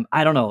I am.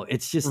 I don't know.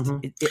 It's just Mm-hmm.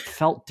 it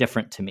felt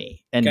different to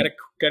me. Got And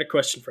a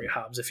question for you,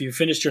 Hobbs. If you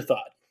finished your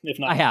thought, if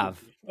I not,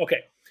 have okay.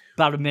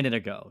 about a minute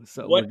ago,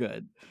 so we're What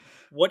good.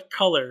 what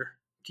color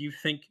do you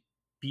think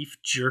beef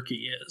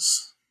jerky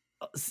is?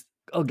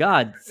 Oh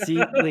God.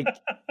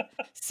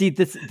 See,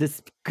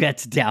 this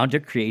gets down to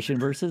creation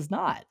versus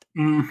not.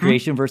 Mm-hmm.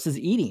 Creation versus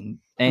eating.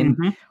 And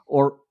Mm-hmm.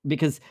 or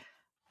because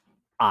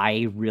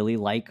I really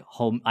like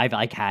I've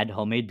like had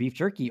homemade beef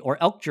jerky or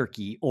elk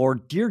jerky or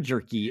deer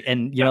jerky,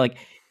 and like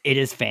it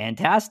is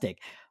fantastic.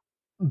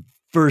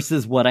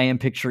 Versus what I am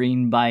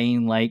picturing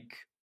buying, like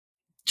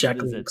what Jack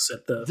is it? Link's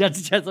at the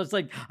That's I was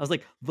like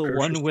the grocery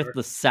one with store.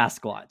 the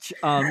Sasquatch.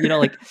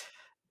 Like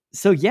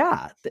so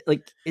yeah,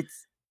 like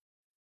it's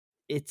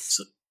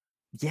So,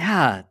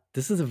 yeah.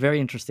 This is a very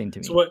interesting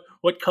to so me.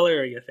 what color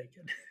are you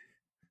thinking?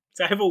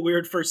 So I have a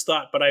weird first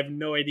thought, but I have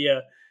no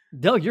idea.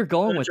 No, you're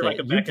going Not with sure if I it.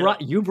 can back it up.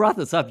 You brought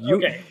this up.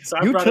 Okay, so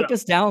I You brought it took up.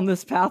 us down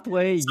this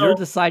pathway. You're So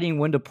deciding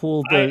when to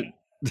pull I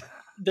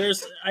the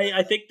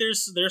I think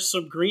there's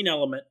some green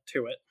element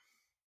to it.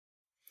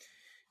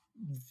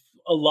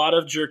 A lot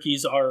of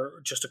jerkies are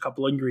just a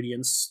couple of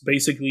ingredients,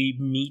 basically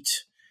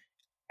meat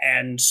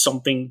and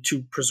something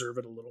to preserve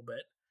it a little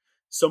bit.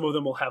 Some of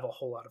them will have a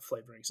whole lot of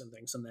flavorings and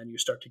things, and then you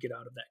start to get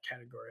out of that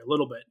category a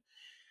little bit.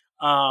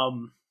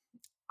 Um,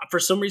 for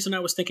some reason, I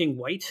was thinking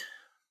white.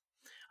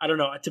 I don't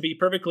know. To be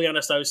perfectly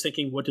honest, I was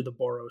thinking, what did the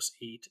Boros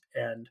eat?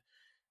 And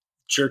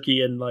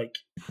jerky and like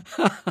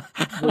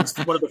was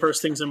one of the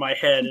first things in my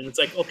head. And it's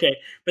like, okay,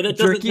 but that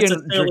doesn't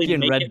necessarily jerky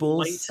and make Red it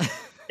Bulls. white.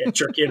 Yeah,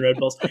 jerky and Red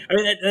Bulls. I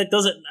mean, that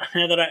doesn't.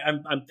 Now that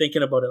I'm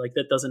thinking about it, like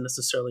that doesn't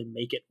necessarily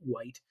make it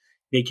white.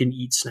 They can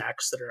eat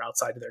snacks that are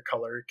outside of their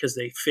color because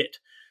they fit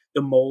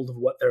the mold of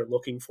what they're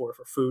looking for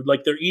food.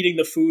 Like they're eating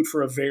the food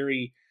for a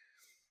very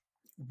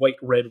white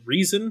red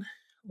reason.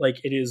 Like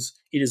it is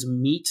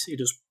meat, it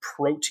is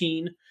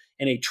protein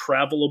in a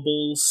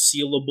travelable,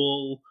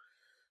 sealable,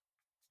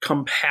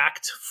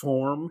 compact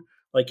form.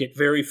 Like it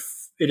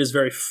is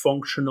very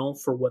functional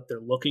for what they're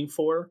looking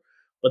for,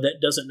 but that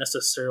doesn't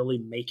necessarily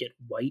make it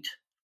white.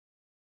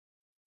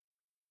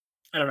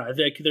 I don't know. I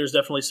think there's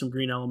definitely some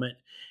green element.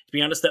 To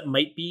be honest, that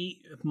might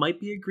be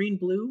a green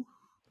blue.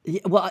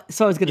 Yeah, well,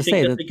 so I was going You to think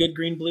say that's that a good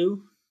green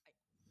blue?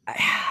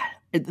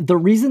 the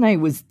reason I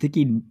was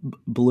thinking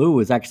blue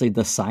is actually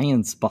the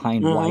science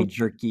behind why Mm-hmm.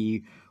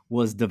 jerky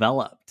was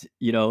developed.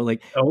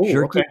 Like Oh,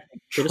 jerky okay.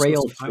 Hit us with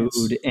trail some science.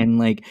 food, and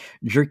like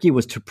jerky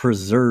was to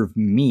preserve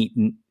meat,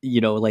 and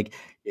like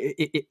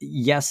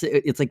yes,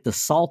 it's like the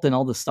salt and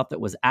all the stuff that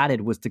was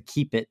added was to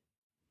keep it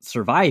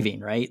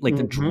surviving, right? Like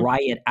to Mm-hmm. dry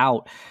it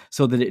out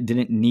so that it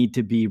didn't need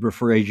to be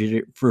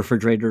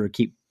refrigerated or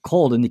keep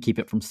cold, and to keep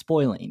it from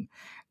spoiling.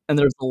 And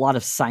there's a lot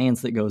of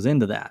science that goes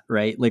into that,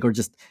 right? Like, or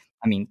just,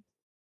 I mean,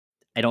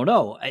 I don't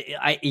know.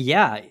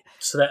 Yeah,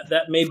 So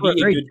that may for a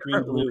be a very good green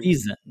different blue,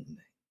 reason.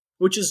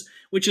 which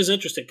is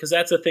interesting because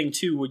that's the thing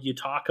too. When you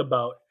talk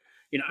about,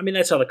 I mean,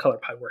 that's how the color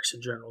pie works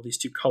in general. These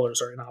two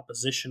colors are in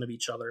opposition of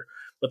each other,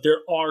 but there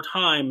are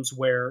times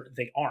where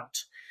they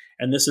aren't.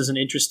 And this is an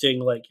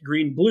interesting, like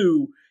green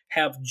blue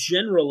have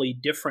generally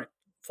different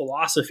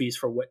philosophies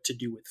for what to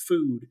do with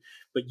food,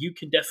 but you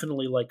can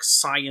definitely like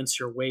science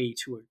your way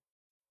to a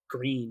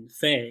green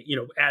thing.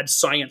 Add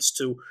science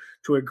to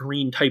a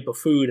green type of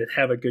food and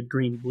have a good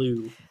green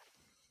blue.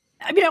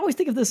 I mean, I always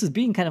think of this as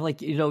being kind of like,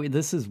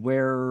 this is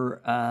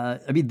where, I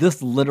mean,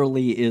 this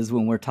literally is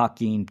when we're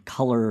talking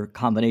color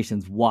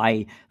combinations,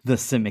 why the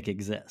Simic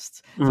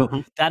exists. So Mm-hmm.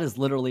 that is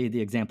literally the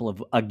example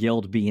of a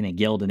guild being a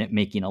guild and it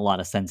making a lot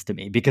of sense to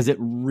me, because it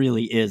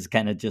really is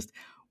kind of just,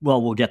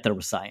 well, we'll get there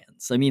with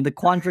science. I mean, the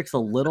Quandrix a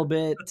little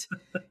bit,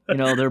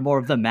 they're more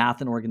of the math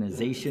and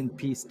organization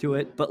piece to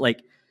it, but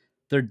like,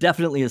 there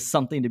definitely is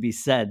something to be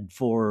said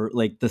for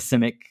like the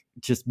Simic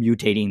just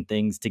mutating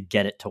things to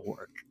get it to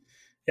work.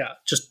 Yeah,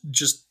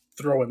 just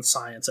throwing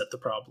science at the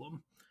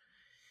problem.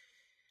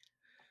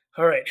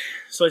 All right,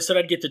 so I said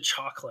I'd get to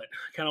chocolate.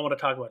 I kind of want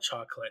to talk about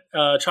chocolate.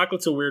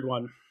 Chocolate's a weird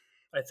one,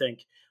 I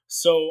think.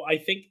 So I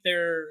think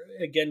they're,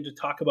 again, to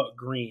talk about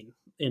green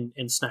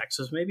in snacks.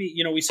 So maybe,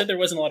 we said there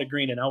wasn't a lot of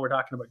green, and now we're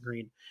talking about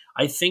green.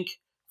 I think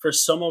for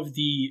some of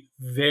the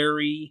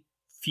very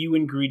few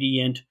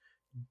ingredient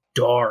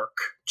dark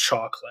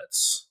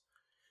chocolates,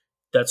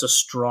 that's a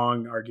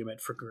strong argument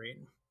for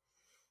green.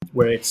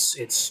 Where it's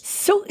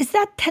So is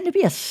that tend to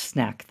be a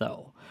snack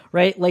though,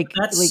 right?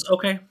 that's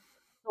okay.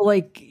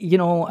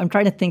 I'm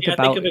trying to think Yeah,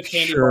 I think of about a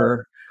candy sure.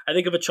 bar. I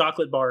think of a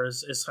chocolate bar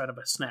as kind of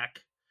a snack.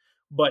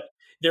 But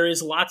there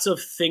is lots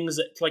of things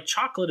that, like,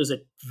 chocolate is a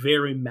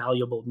very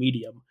malleable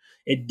medium.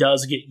 It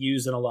does get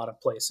used in a lot of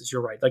places.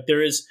 You're right. Like,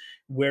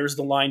 where's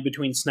the line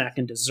between snack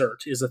and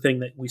dessert is a thing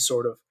that we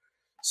sort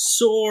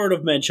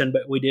of mentioned,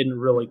 but we didn't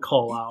really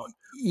call out.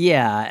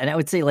 Yeah, and I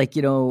would say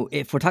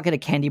if we're talking a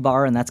candy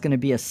bar and that's going to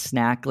be a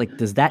snack, like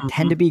does that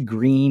tend to be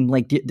green?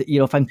 Like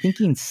if I'm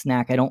thinking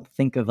snack, I don't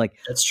think of like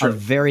That's a true.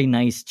 very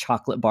nice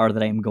chocolate bar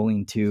that I'm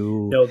going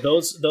to No,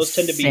 those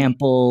tend to be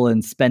sample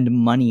and spend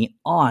money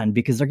on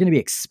because they're going to be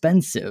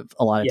expensive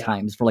a lot of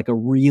times for like a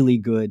really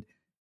good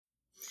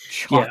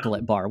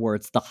chocolate bar where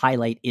it's the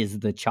highlight is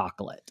the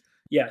chocolate.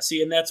 Yeah,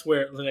 see, and that's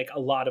where like a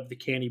lot of the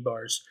candy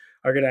bars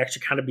are going to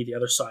actually kind of be the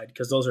other side,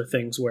 because those are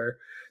things where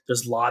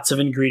there's lots of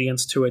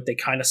ingredients to it. They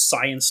kind of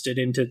scienced it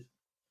into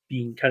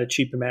being kind of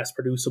cheap and mass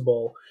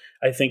producible.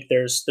 I think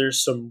there's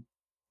some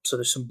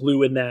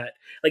blue in that.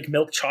 Like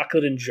milk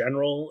chocolate in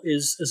general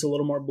is a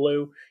little more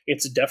blue.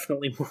 It's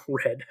definitely more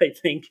red, I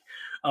think.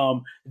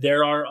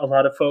 There are a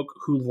lot of folk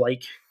who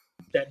like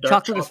that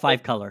dark chocolate is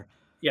 5 color.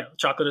 Yeah,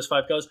 chocolate is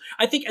 5 colors.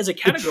 I think as a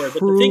category, but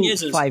the thing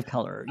is 5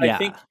 color. Yeah. I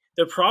think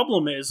the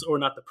problem is, or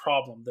not the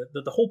problem,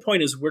 the whole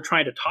point is we're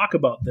trying to talk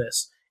about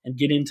this and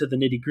get into the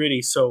nitty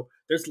gritty. So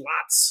there's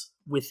lots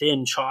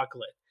within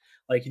chocolate.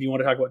 Like if you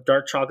want to talk about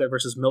dark chocolate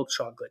versus milk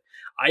chocolate,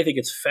 I think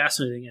it's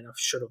fascinating, and I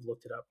should have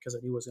looked it up because I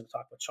knew I was going to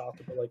talk about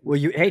chocolate. But like, do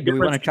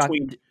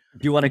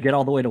you want to get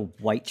all the way to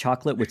white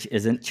chocolate, which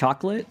isn't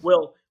chocolate?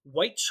 Well,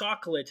 white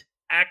chocolate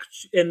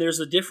and there's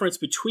a difference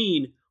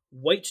between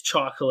white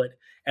chocolate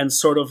and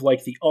sort of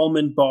like the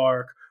almond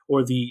bark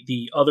or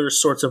the other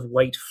sorts of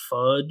white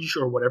fudge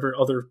or whatever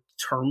other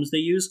terms they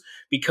use,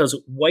 because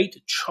white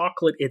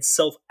chocolate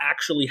itself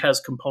actually has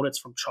components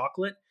from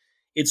chocolate.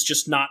 It's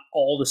just not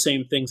all the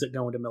same things that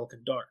go into milk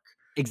and dark.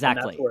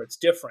 Exactly. And that's where it's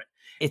different.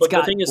 It's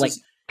got the thing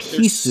is,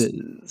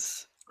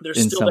 pieces. There's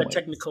still that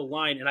technical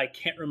line, and I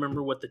can't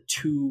remember what the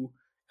two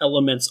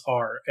elements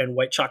are, and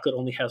white chocolate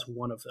only has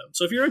one of them.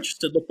 So if you're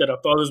interested, look that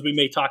up. Others, we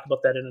may talk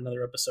about that in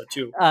another episode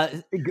too.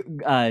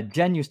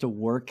 Jen used to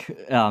work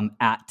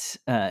at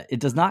it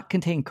does not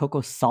contain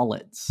cocoa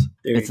solids.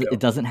 It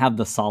doesn't have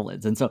the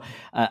solids, and so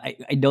I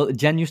know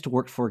Jen used to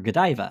work for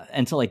Godiva,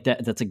 and so like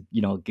that's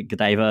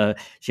Godiva.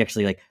 She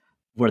actually like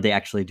where they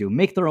actually do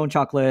make their own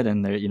chocolate,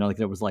 and there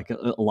there was like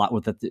a lot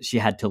with it that she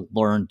had to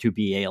learn to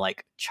be a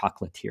like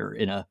chocolatier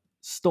in a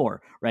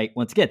store, right?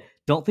 Once again,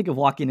 don't think of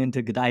walking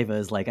into Godiva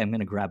as like I'm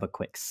going to grab a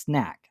quick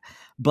snack,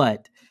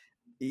 but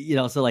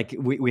so like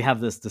we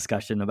have this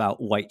discussion about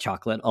white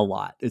chocolate a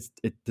lot. This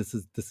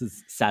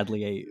is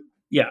sadly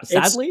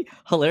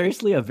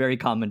hilariously a very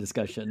common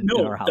discussion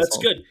in our household. That's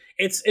good.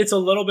 It's a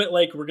little bit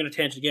like, we're going to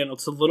tangent again.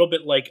 It's a little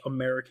bit like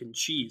American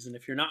cheese, and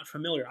if you're not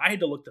familiar, I had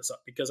to look this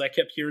up because I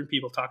kept hearing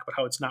people talk about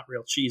how it's not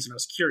real cheese, and I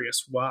was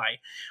curious why.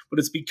 But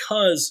it's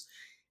because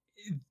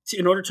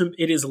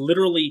it is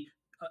literally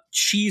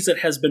cheese that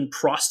has been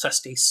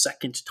processed a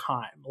second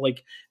time.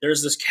 Like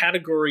there's this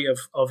category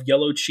of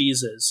yellow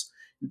cheeses,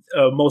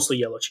 mostly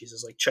yellow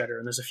cheeses like cheddar,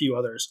 and there's a few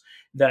others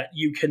that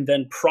you can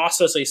then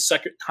process a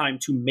second time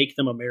to make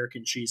them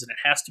American cheese, and it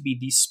has to be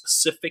these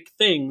specific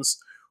things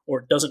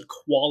or it doesn't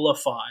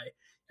qualify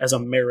as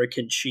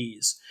American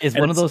cheese. Is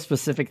one of those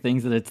specific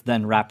things that it's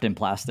then wrapped in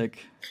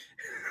plastic?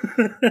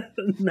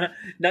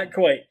 not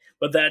quite,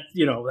 but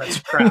that's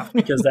craft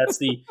because that's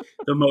the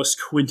most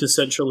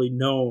quintessentially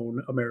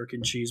known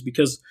American cheese,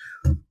 because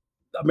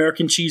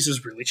American cheese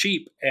is really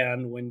cheap.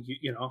 And when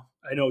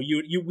I know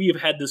we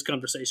have had this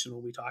conversation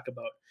when we talk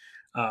about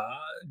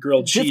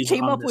grilled cheese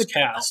on this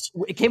cast.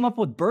 It came up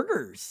with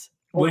burgers.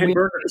 We had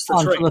burgers,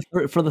 that's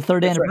right. For the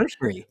third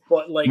anniversary.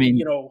 Right. But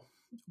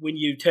when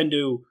you tend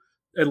to,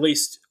 at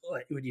least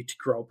like when you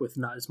grow up with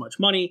not as much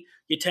money,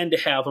 you tend to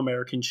have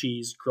American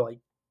cheese like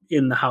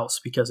in the house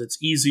because it's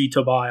easy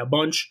to buy a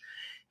bunch,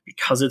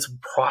 because it's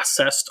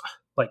processed,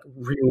 like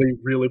really,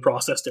 really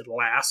processed. It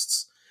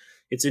lasts.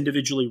 It's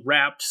individually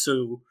wrapped,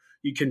 so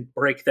you can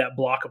break that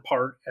block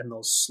apart and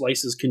those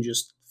slices can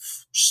just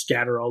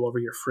scatter all over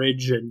your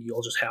fridge and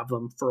you'll just have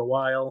them for a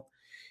while.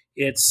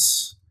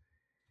 It's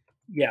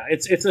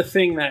a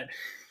thing that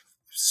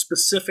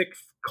specific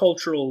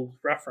cultural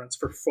reference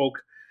for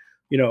folk,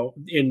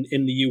 in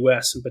the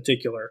US in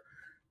particular,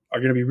 are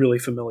going to be really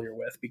familiar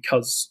with,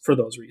 because for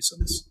those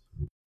reasons.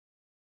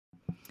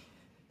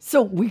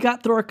 So we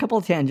got through a couple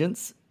of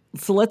tangents.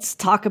 So let's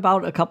talk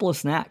about a couple of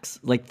snacks,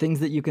 like things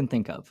that you can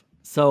think of.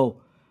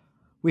 So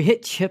we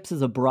hit chips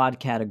as a broad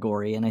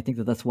category, and I think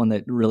that's one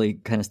that really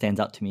kind of stands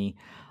out to me.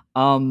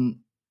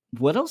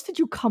 What else did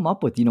you come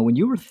up with? When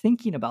you were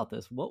thinking about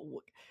this,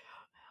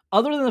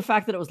 other than the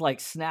fact that it was like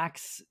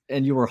snacks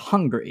and you were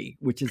hungry,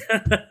 which is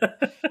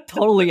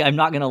totally, I'm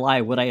not going to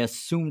lie, what I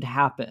assumed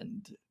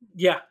happened.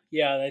 Yeah,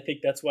 I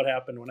think that's what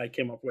happened when I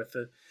came up with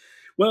it.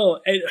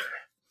 Well,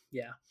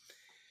 yeah.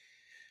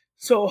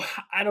 So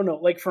I don't know.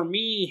 Like for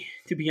me,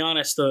 to be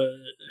honest, the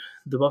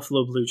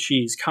buffalo blue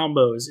cheese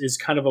combos is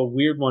kind of a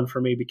weird one for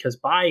me because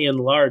by and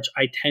large,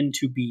 I tend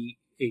to be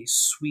a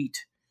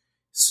sweet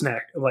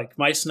snack. Like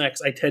my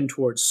snacks, I tend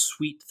towards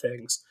sweet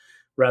things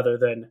rather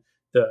than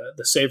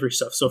the savory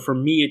stuff. So for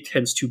me, it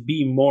tends to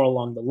be more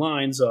along the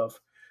lines of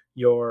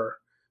your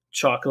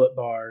chocolate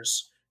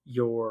bars,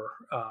 your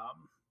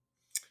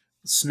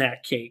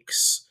snack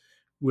cakes,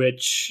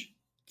 which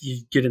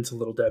you get into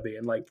Little Debbie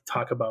and like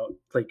talk about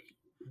like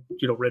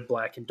red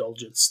black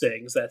indulgence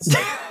things. That's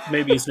like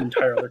maybe it's an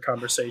entire other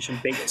conversation.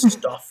 Baked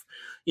stuff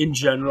in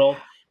general,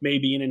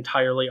 maybe an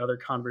entirely other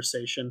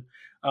conversation.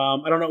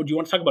 I don't know. Do you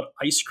want to talk about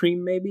ice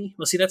cream? Maybe.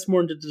 Well, see, that's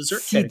more into the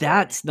dessert. See, category.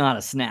 That's not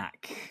a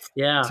snack.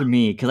 Yeah, to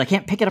me, because I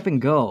can't pick it up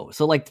and go.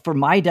 So, like for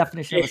my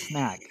definition of a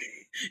snack,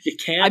 you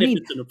can if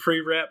it's in a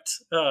pre-wrapped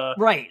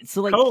right.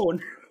 So, like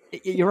cone.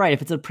 You're right.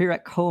 If it's a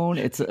pre-wrapped cone,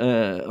 it's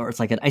or it's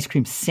like an ice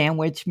cream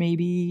sandwich,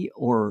 maybe,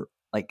 or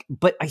like.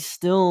 But that's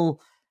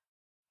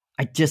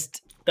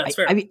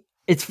fair. I mean,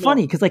 it's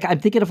funny because like I'm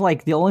thinking of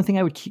like the only thing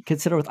I would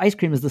consider with ice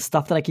cream is the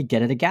stuff that I could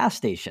get at a gas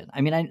station. I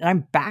mean,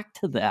 I'm back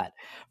to that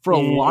for a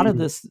lot of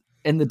this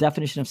in the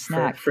definition of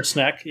snack. For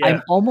snack, yeah.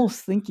 I'm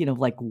almost thinking of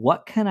like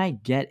what can I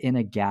get in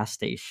a gas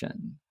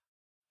station,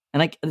 and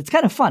like it's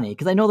kind of funny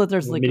because I know that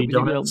there's like mini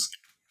donuts.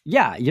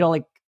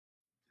 Like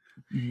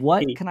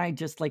what can I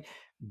just like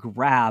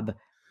grab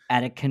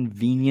at a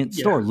convenience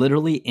store,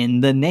 literally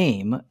in the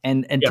name,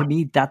 and to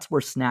me that's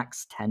where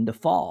snacks tend to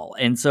fall,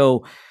 and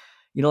so.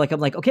 Like I'm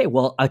like, okay,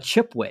 well, a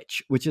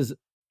Chipwich, which is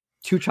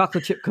 2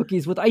 chocolate chip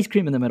cookies with ice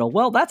cream in the middle.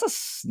 Well, that's a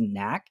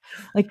snack.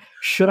 Like,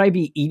 should I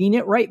be eating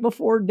it right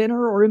before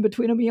dinner or in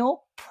between a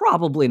meal?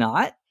 Probably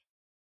not.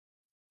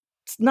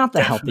 It's not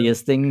the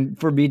healthiest thing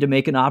for me to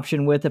make an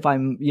option with if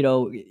I'm,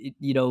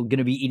 going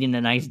to be eating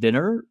a nice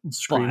dinner.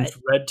 Screams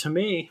red to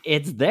me.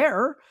 It's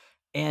there,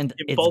 and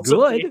it's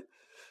good.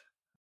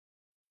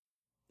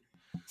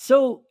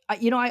 So, I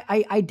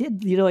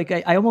did,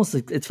 I almost,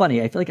 it's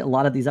funny. I feel like a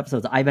lot of these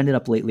episodes I've ended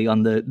up lately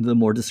on the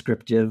more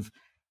descriptive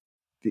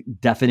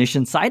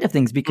definition side of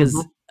things because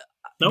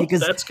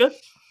that's good.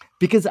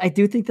 Because I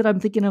do think that I'm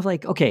thinking of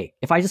like, okay,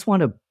 if I just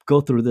want to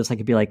go through this, I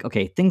could be like,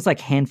 okay, things like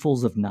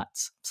handfuls of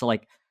nuts. So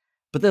like,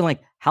 but then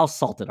like, how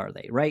salted are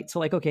they? Right. So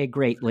like, okay,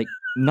 great. Like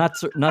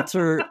nuts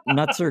are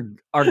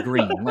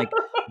green. Like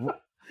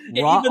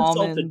raw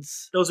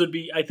almonds. Those would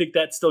be, I think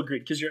that's still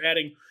green because you're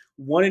adding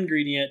one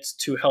ingredient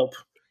to help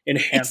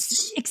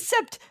enhance.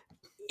 Except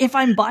if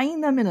I'm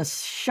buying them in a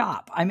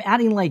shop, I'm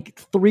adding like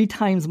 3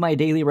 times my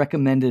daily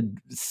recommended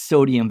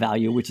sodium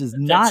value, which is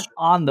not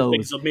on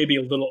those. So maybe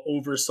a little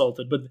over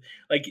salted, but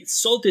like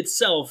salt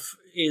itself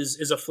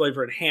is a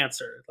flavor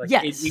enhancer. Like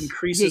it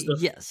increases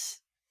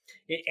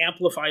it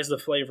amplifies the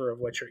flavor of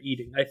what you're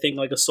eating. I think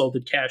like a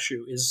salted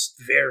cashew is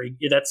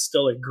that's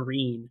still a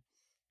green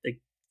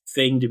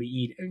thing to be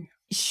eating.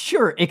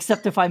 Sure,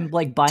 except if I'm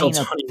like buying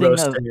a thing of,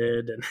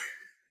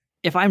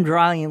 if I'm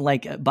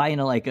buying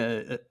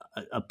a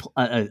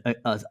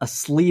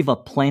sleeve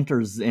of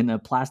Planters in a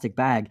plastic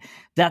bag,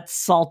 that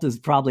salt has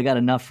probably got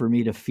enough for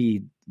me to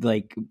feed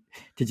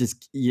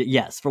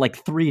for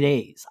like 3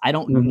 days. I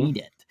don't need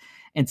it,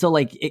 and so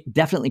like it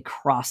definitely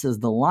crosses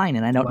the line.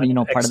 And I don't,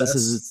 part of this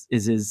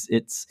is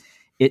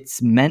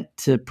it's meant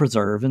to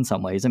preserve in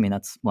some ways. I mean,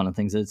 that's one of the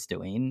things that it's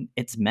doing.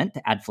 It's meant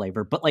to add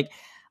flavor, but like.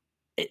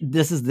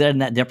 This is then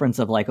that difference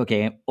of like,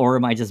 okay, or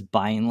am I just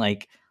buying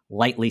like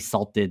lightly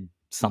salted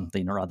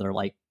something or other,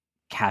 like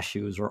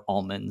cashews or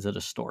almonds at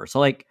a store? So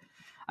like,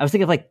 I was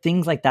thinking of like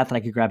things like that I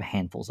could grab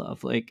handfuls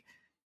of. Like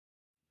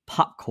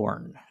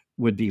popcorn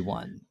would be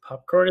one.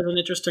 Popcorn is an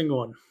interesting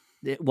one.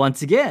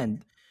 Once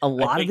again, a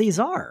lot of these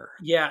are.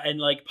 Yeah, and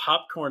like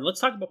popcorn.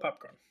 Let's talk about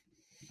popcorn.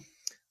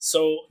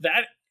 So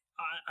that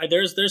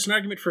there's an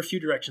argument for a few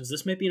directions.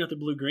 This might be another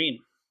blue-green.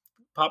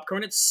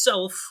 Popcorn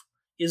itself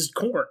is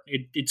corn.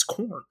 It's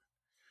corn.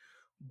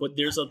 But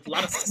there's a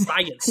lot of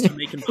science to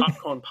making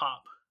popcorn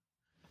pop.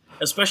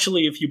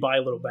 Especially if you buy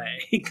little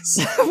bags.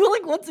 Well,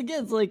 like once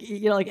again, it's like,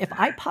 like if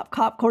I pop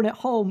popcorn at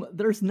home,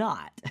 there's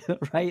not,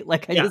 right?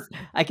 Like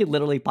I could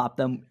literally pop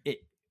them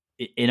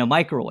in a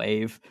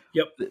microwave.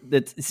 Yep.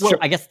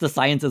 I guess the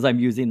science is I'm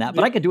using that,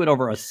 but I could do it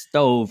over a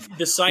stove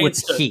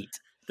with heat.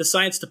 The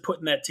science to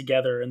putting that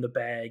together in the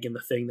bag and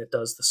the thing that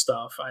does the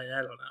stuff, I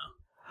don't know.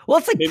 Well,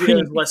 it's like maybe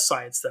there's less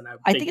science than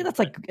I think that's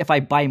like if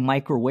I buy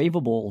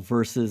microwavable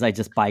versus I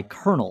just buy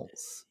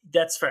kernels.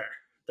 That's fair.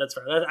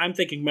 I'm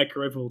thinking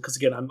microwavable because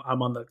again,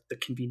 I'm on the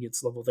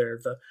convenience level there.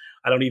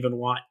 I don't even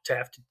want to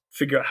have to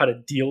figure out how to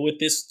deal with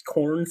this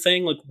corn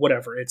thing. Like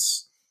whatever,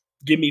 it's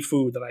give me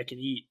food that I can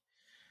eat.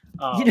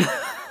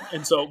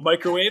 And so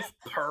microwave,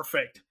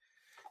 perfect.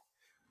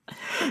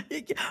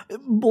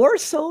 More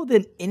so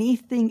than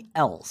anything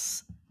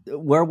else,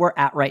 where we're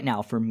at right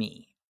now for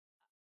me.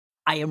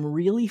 I am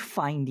really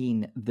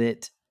finding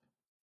that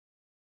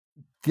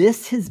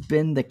this has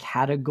been the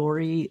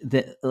category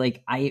that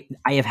like I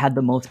have had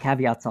the most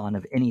caveats on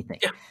of anything.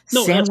 Yeah.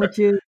 No,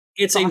 sandwiches,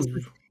 it's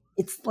sauces,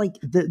 it's like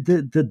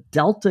the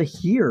delta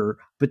here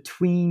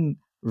between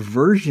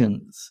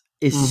versions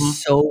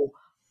is so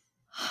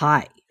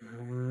high.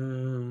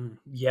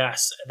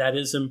 Yes, that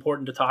is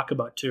important to talk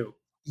about too.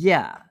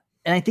 Yeah.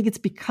 And I think it's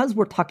because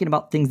we're talking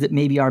about things that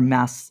maybe are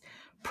mass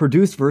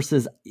produced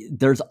versus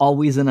there's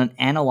always an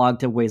analog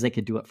to ways I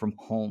could do it from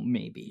home,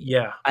 maybe.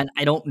 Yeah. And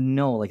I don't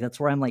know. Like, that's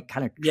where I'm like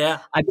kind of, yeah.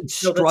 I've been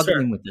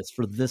struggling with this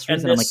for this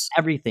reason. I'm like,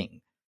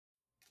 everything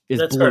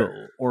is blue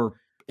or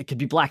it could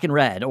be black and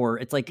red, or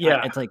it's like,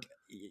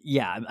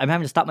 I'm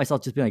having to stop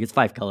myself just being like, it's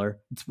 5-color.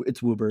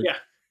 It's WooBird. Yeah.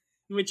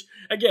 Which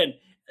again,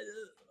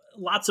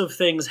 lots of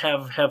things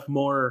have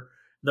more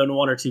than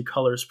 1 or 2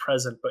 colors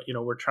present, but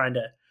we're trying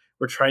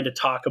to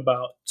talk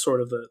about sort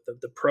of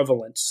the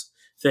prevalence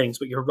things.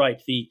 But you're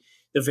right, the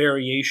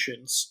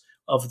variations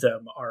of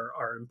them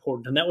are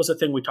important, and that was a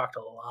thing we talked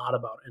a lot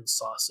about in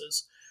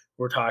sauces.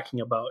 We're talking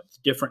about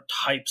different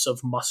types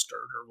of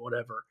mustard or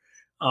whatever,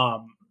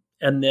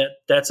 and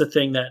that's a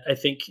thing that I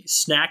think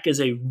snack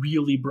is a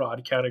really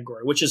broad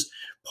category, which is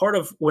part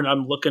of when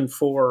I'm looking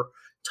for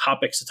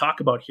topics to talk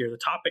about here.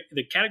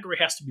 The category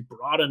has to be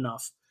broad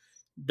enough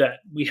that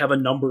we have a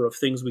number of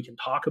things we can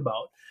talk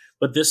about.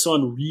 But this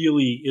one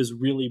really is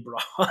really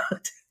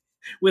broad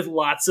with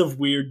lots of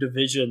weird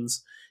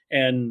divisions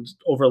and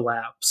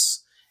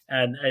overlaps.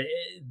 And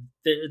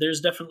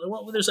there's definitely,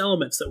 there's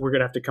elements that we're going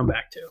to have to come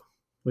back to.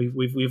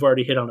 We've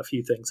already hit on a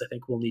few things I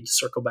think we'll need to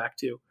circle back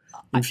to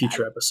in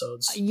future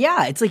episodes.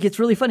 Yeah, it's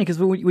really funny because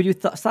when you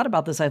thought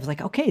about this, I was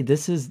like, okay,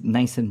 this is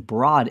nice and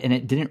broad, and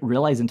it didn't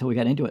realize until we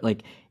got into it,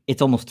 like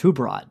it's almost too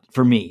broad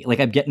for me. Like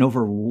I'm getting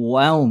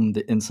overwhelmed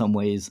in some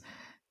ways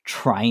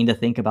trying to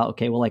think about,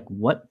 okay, well, like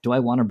what do I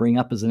want to bring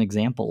up as an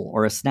example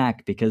or a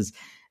snack? Because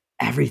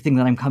everything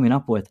that I'm coming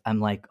up with,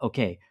 I'm like,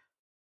 okay,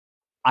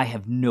 I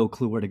have no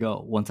clue where to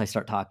go once I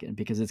start talking,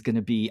 because it's going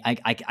to be,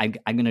 I'm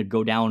going to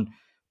go down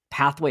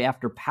pathway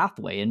after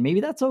pathway, and maybe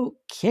that's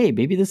okay.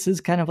 Maybe this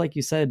is kind of like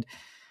you said.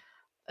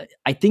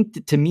 I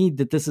think to me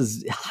that this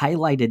is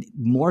highlighted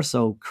more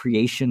so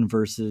creation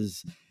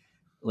versus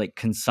like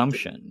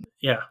consumption.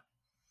 Yeah.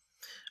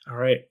 All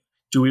right.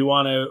 Do we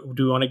want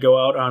to go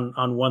out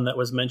on one that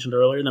was mentioned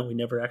earlier that we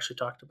never actually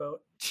talked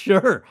about?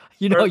 Sure.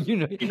 Now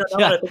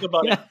that I think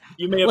about it,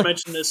 you may have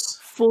mentioned this.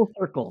 Full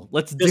circle.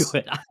 Let's do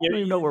it. I don't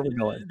even know where we're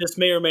going. This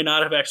may or may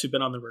not have actually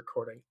been on the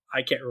recording.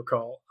 I can't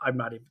recall. I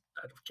don't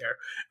care.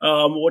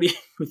 What do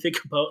you think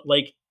about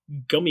like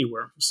gummy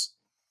worms?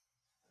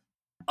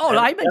 Oh,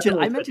 I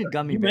mentioned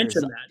gummy bears. You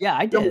mentioned that. Yeah,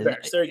 I did. Gummy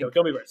bears. There you go.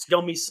 Gummy bears.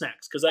 Gummy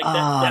snacks. Because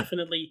that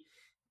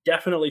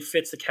definitely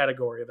fits the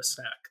category of a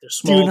snack. They're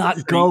small. Do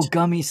not go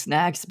gummy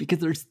snacks, because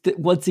there's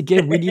once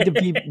again we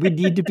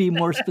need to be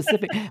more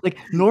specific. Like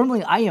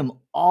normally I am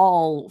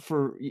all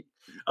for.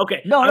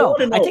 Okay. No,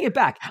 I take it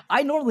back.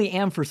 I normally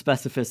am for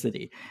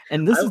specificity,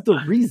 and this is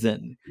the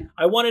reason.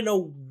 I want to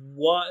know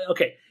what.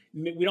 Okay,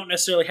 we don't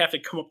necessarily have to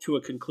come up to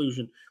a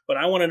conclusion, but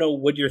I want to know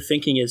what you're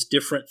thinking is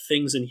different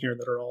things in here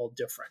that are all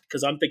different.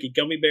 Because I'm thinking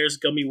gummy bears,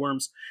 gummy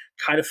worms,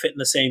 kind of fit in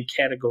the same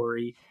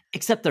category,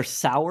 except they're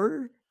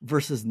sour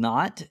versus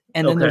not,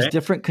 and then there's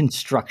different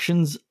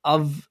constructions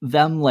of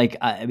them. Like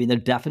I mean, there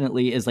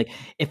definitely is like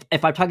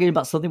if I'm talking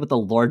about something with a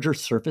larger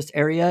surface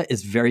area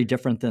is very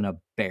different than a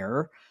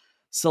bear.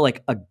 So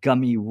like a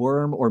gummy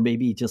worm, or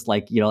maybe just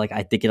like, like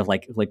I think of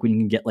like when you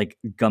can get like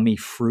gummy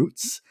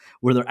fruits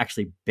where they're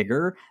actually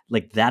bigger,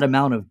 like that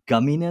amount of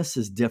gumminess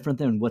is different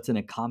than what's in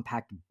a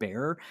compact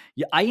bear.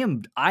 Yeah,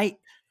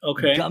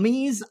 Okay.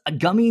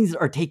 Gummies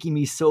are taking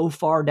me so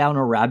far down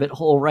a rabbit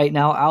hole right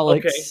now,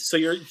 Alex.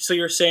 Okay, so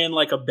you're saying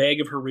like a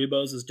bag of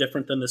Haribos is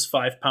different than this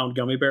 5-pound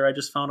gummy bear I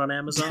just found on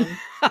Amazon?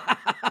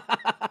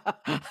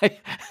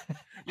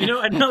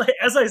 And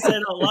as I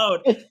said out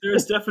loud, there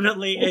is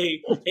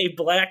definitely a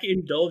black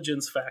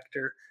indulgence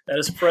factor that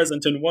is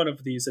present in one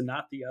of these and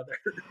not the other.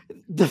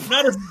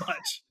 Not as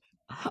much.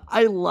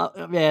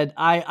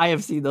 I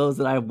have seen those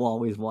and I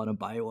always want to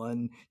buy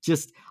one.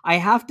 Just, I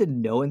have to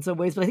know in some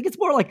ways, but I think it's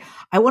more like,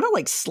 I want to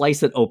like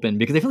slice it open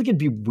because I feel like it'd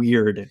be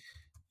weird.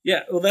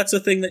 Yeah, well, that's a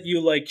thing that you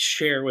like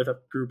share with a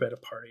group at a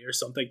party or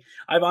something.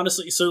 I've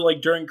honestly, so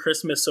like during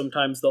Christmas,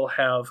 sometimes they'll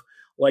have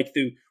like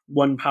the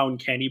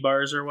 1-pound candy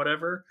bars or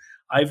whatever.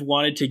 I've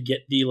wanted to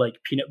get the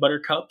like peanut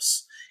butter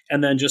cups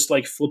and then just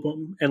like flip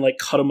them and like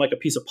cut them like a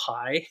piece of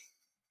pie.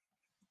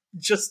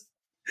 Just,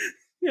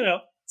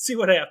 see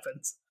what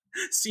happens.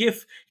 See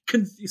if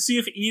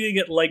eating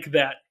it like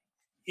that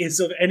is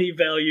of any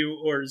value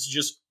or is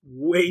just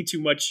way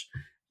too much,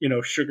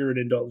 sugar and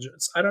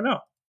indulgence. I don't know,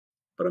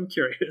 but I'm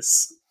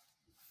curious.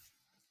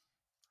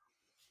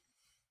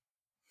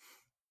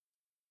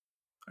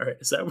 All right,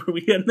 is that where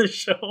we end the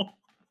show?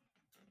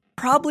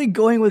 Probably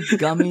going with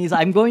gummies.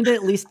 I'm going to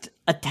at least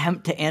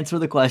attempt to answer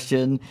the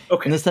question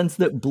in the sense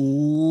that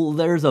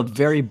there's a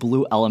very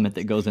blue element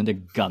that goes into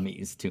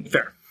gummies to me.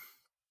 Fair.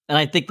 And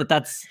I think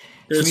that's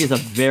to me is a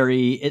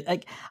very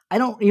like I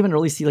don't even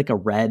really see like a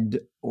red,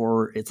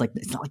 or it's not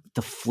like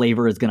the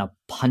flavor is gonna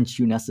punch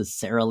you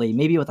necessarily.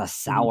 Maybe with a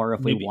sour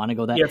if we want to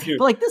go that.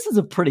 But like this is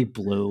a pretty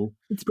blue.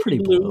 It's pretty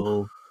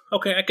blue.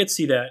 Okay, I could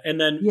see that. And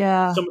then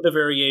some of the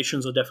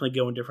variations will definitely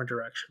go in different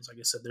directions. Like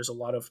I said, there's a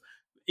lot of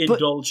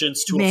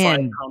indulgence to a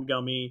 5-pound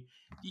gummy.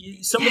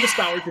 Some of the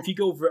sours, if you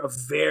go for a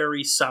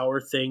very sour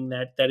thing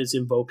that is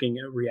invoking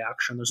a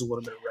reaction, there's a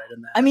little bit of red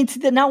in that. I mean,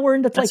 now we're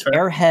into like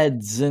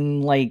Airheads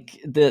and like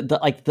the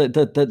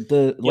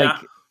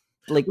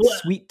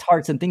sweet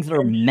tarts and things that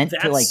are meant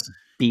to like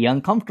be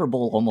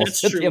uncomfortable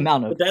almost with the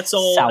amount of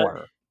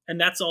sour. And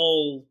that's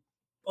all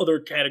other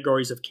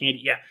categories of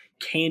candy. Yeah,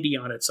 candy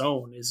on its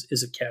own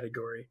is a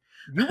category.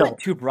 You went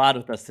too broad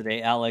with us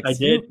today, Alex. I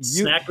did.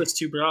 Snack was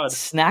too broad.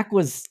 Snack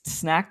was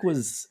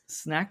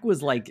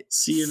like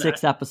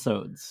 6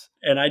 episodes.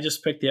 And I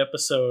just picked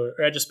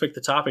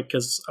the topic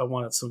because I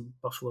wanted some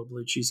buffalo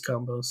blue cheese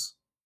combos.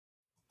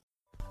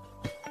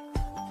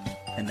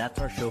 And that's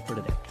our show for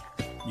today.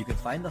 You can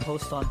find the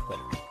host on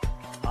Twitter.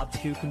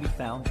 HobbsQ can be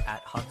found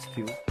at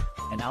HobbsQ,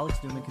 and Alex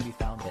Newman can be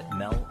found at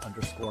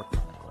Mel_chronicler.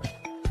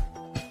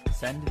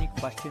 Send any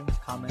questions,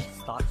 comments,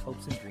 thoughts,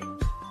 hopes, and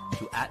dreams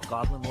to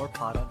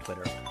 @GoblinLorePod on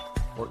Twitter,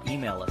 or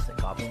email us at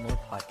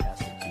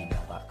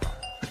goblinlorepodcast@gmail.com.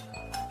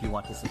 If you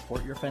want to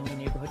support your friendly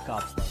neighborhood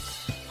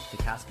gobslugs, the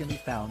cast can be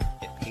found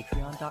at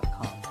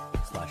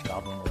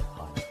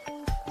patreon.com/goblinlorepod.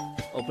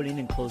 Opening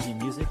and closing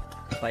music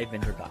by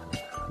Vindergotten,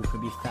 who can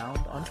be found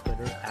on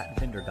Twitter at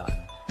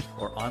Vindergotten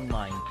or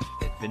online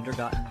at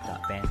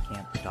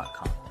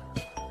vindergotten.bandcamp.com.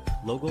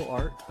 Logo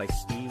art by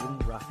Steven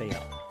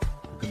Raphael,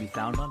 who can be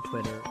found on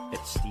Twitter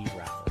at Steve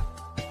Raffle.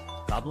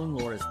 Goblin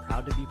Lore is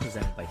proud to be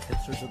presented by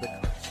Hipsters of the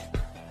Coast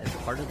as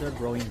part of their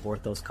growing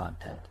Vorthos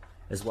content,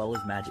 as well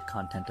as magic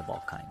content of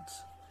all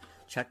kinds.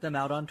 Check them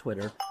out on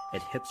Twitter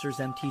at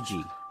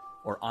HipstersMTG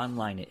or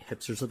online at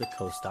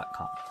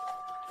hipstersofthecoast.com.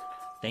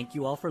 Thank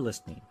you all for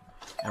listening,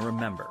 and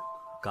remember,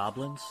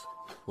 goblins,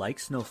 like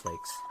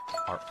snowflakes,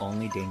 are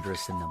only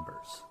dangerous in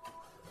numbers.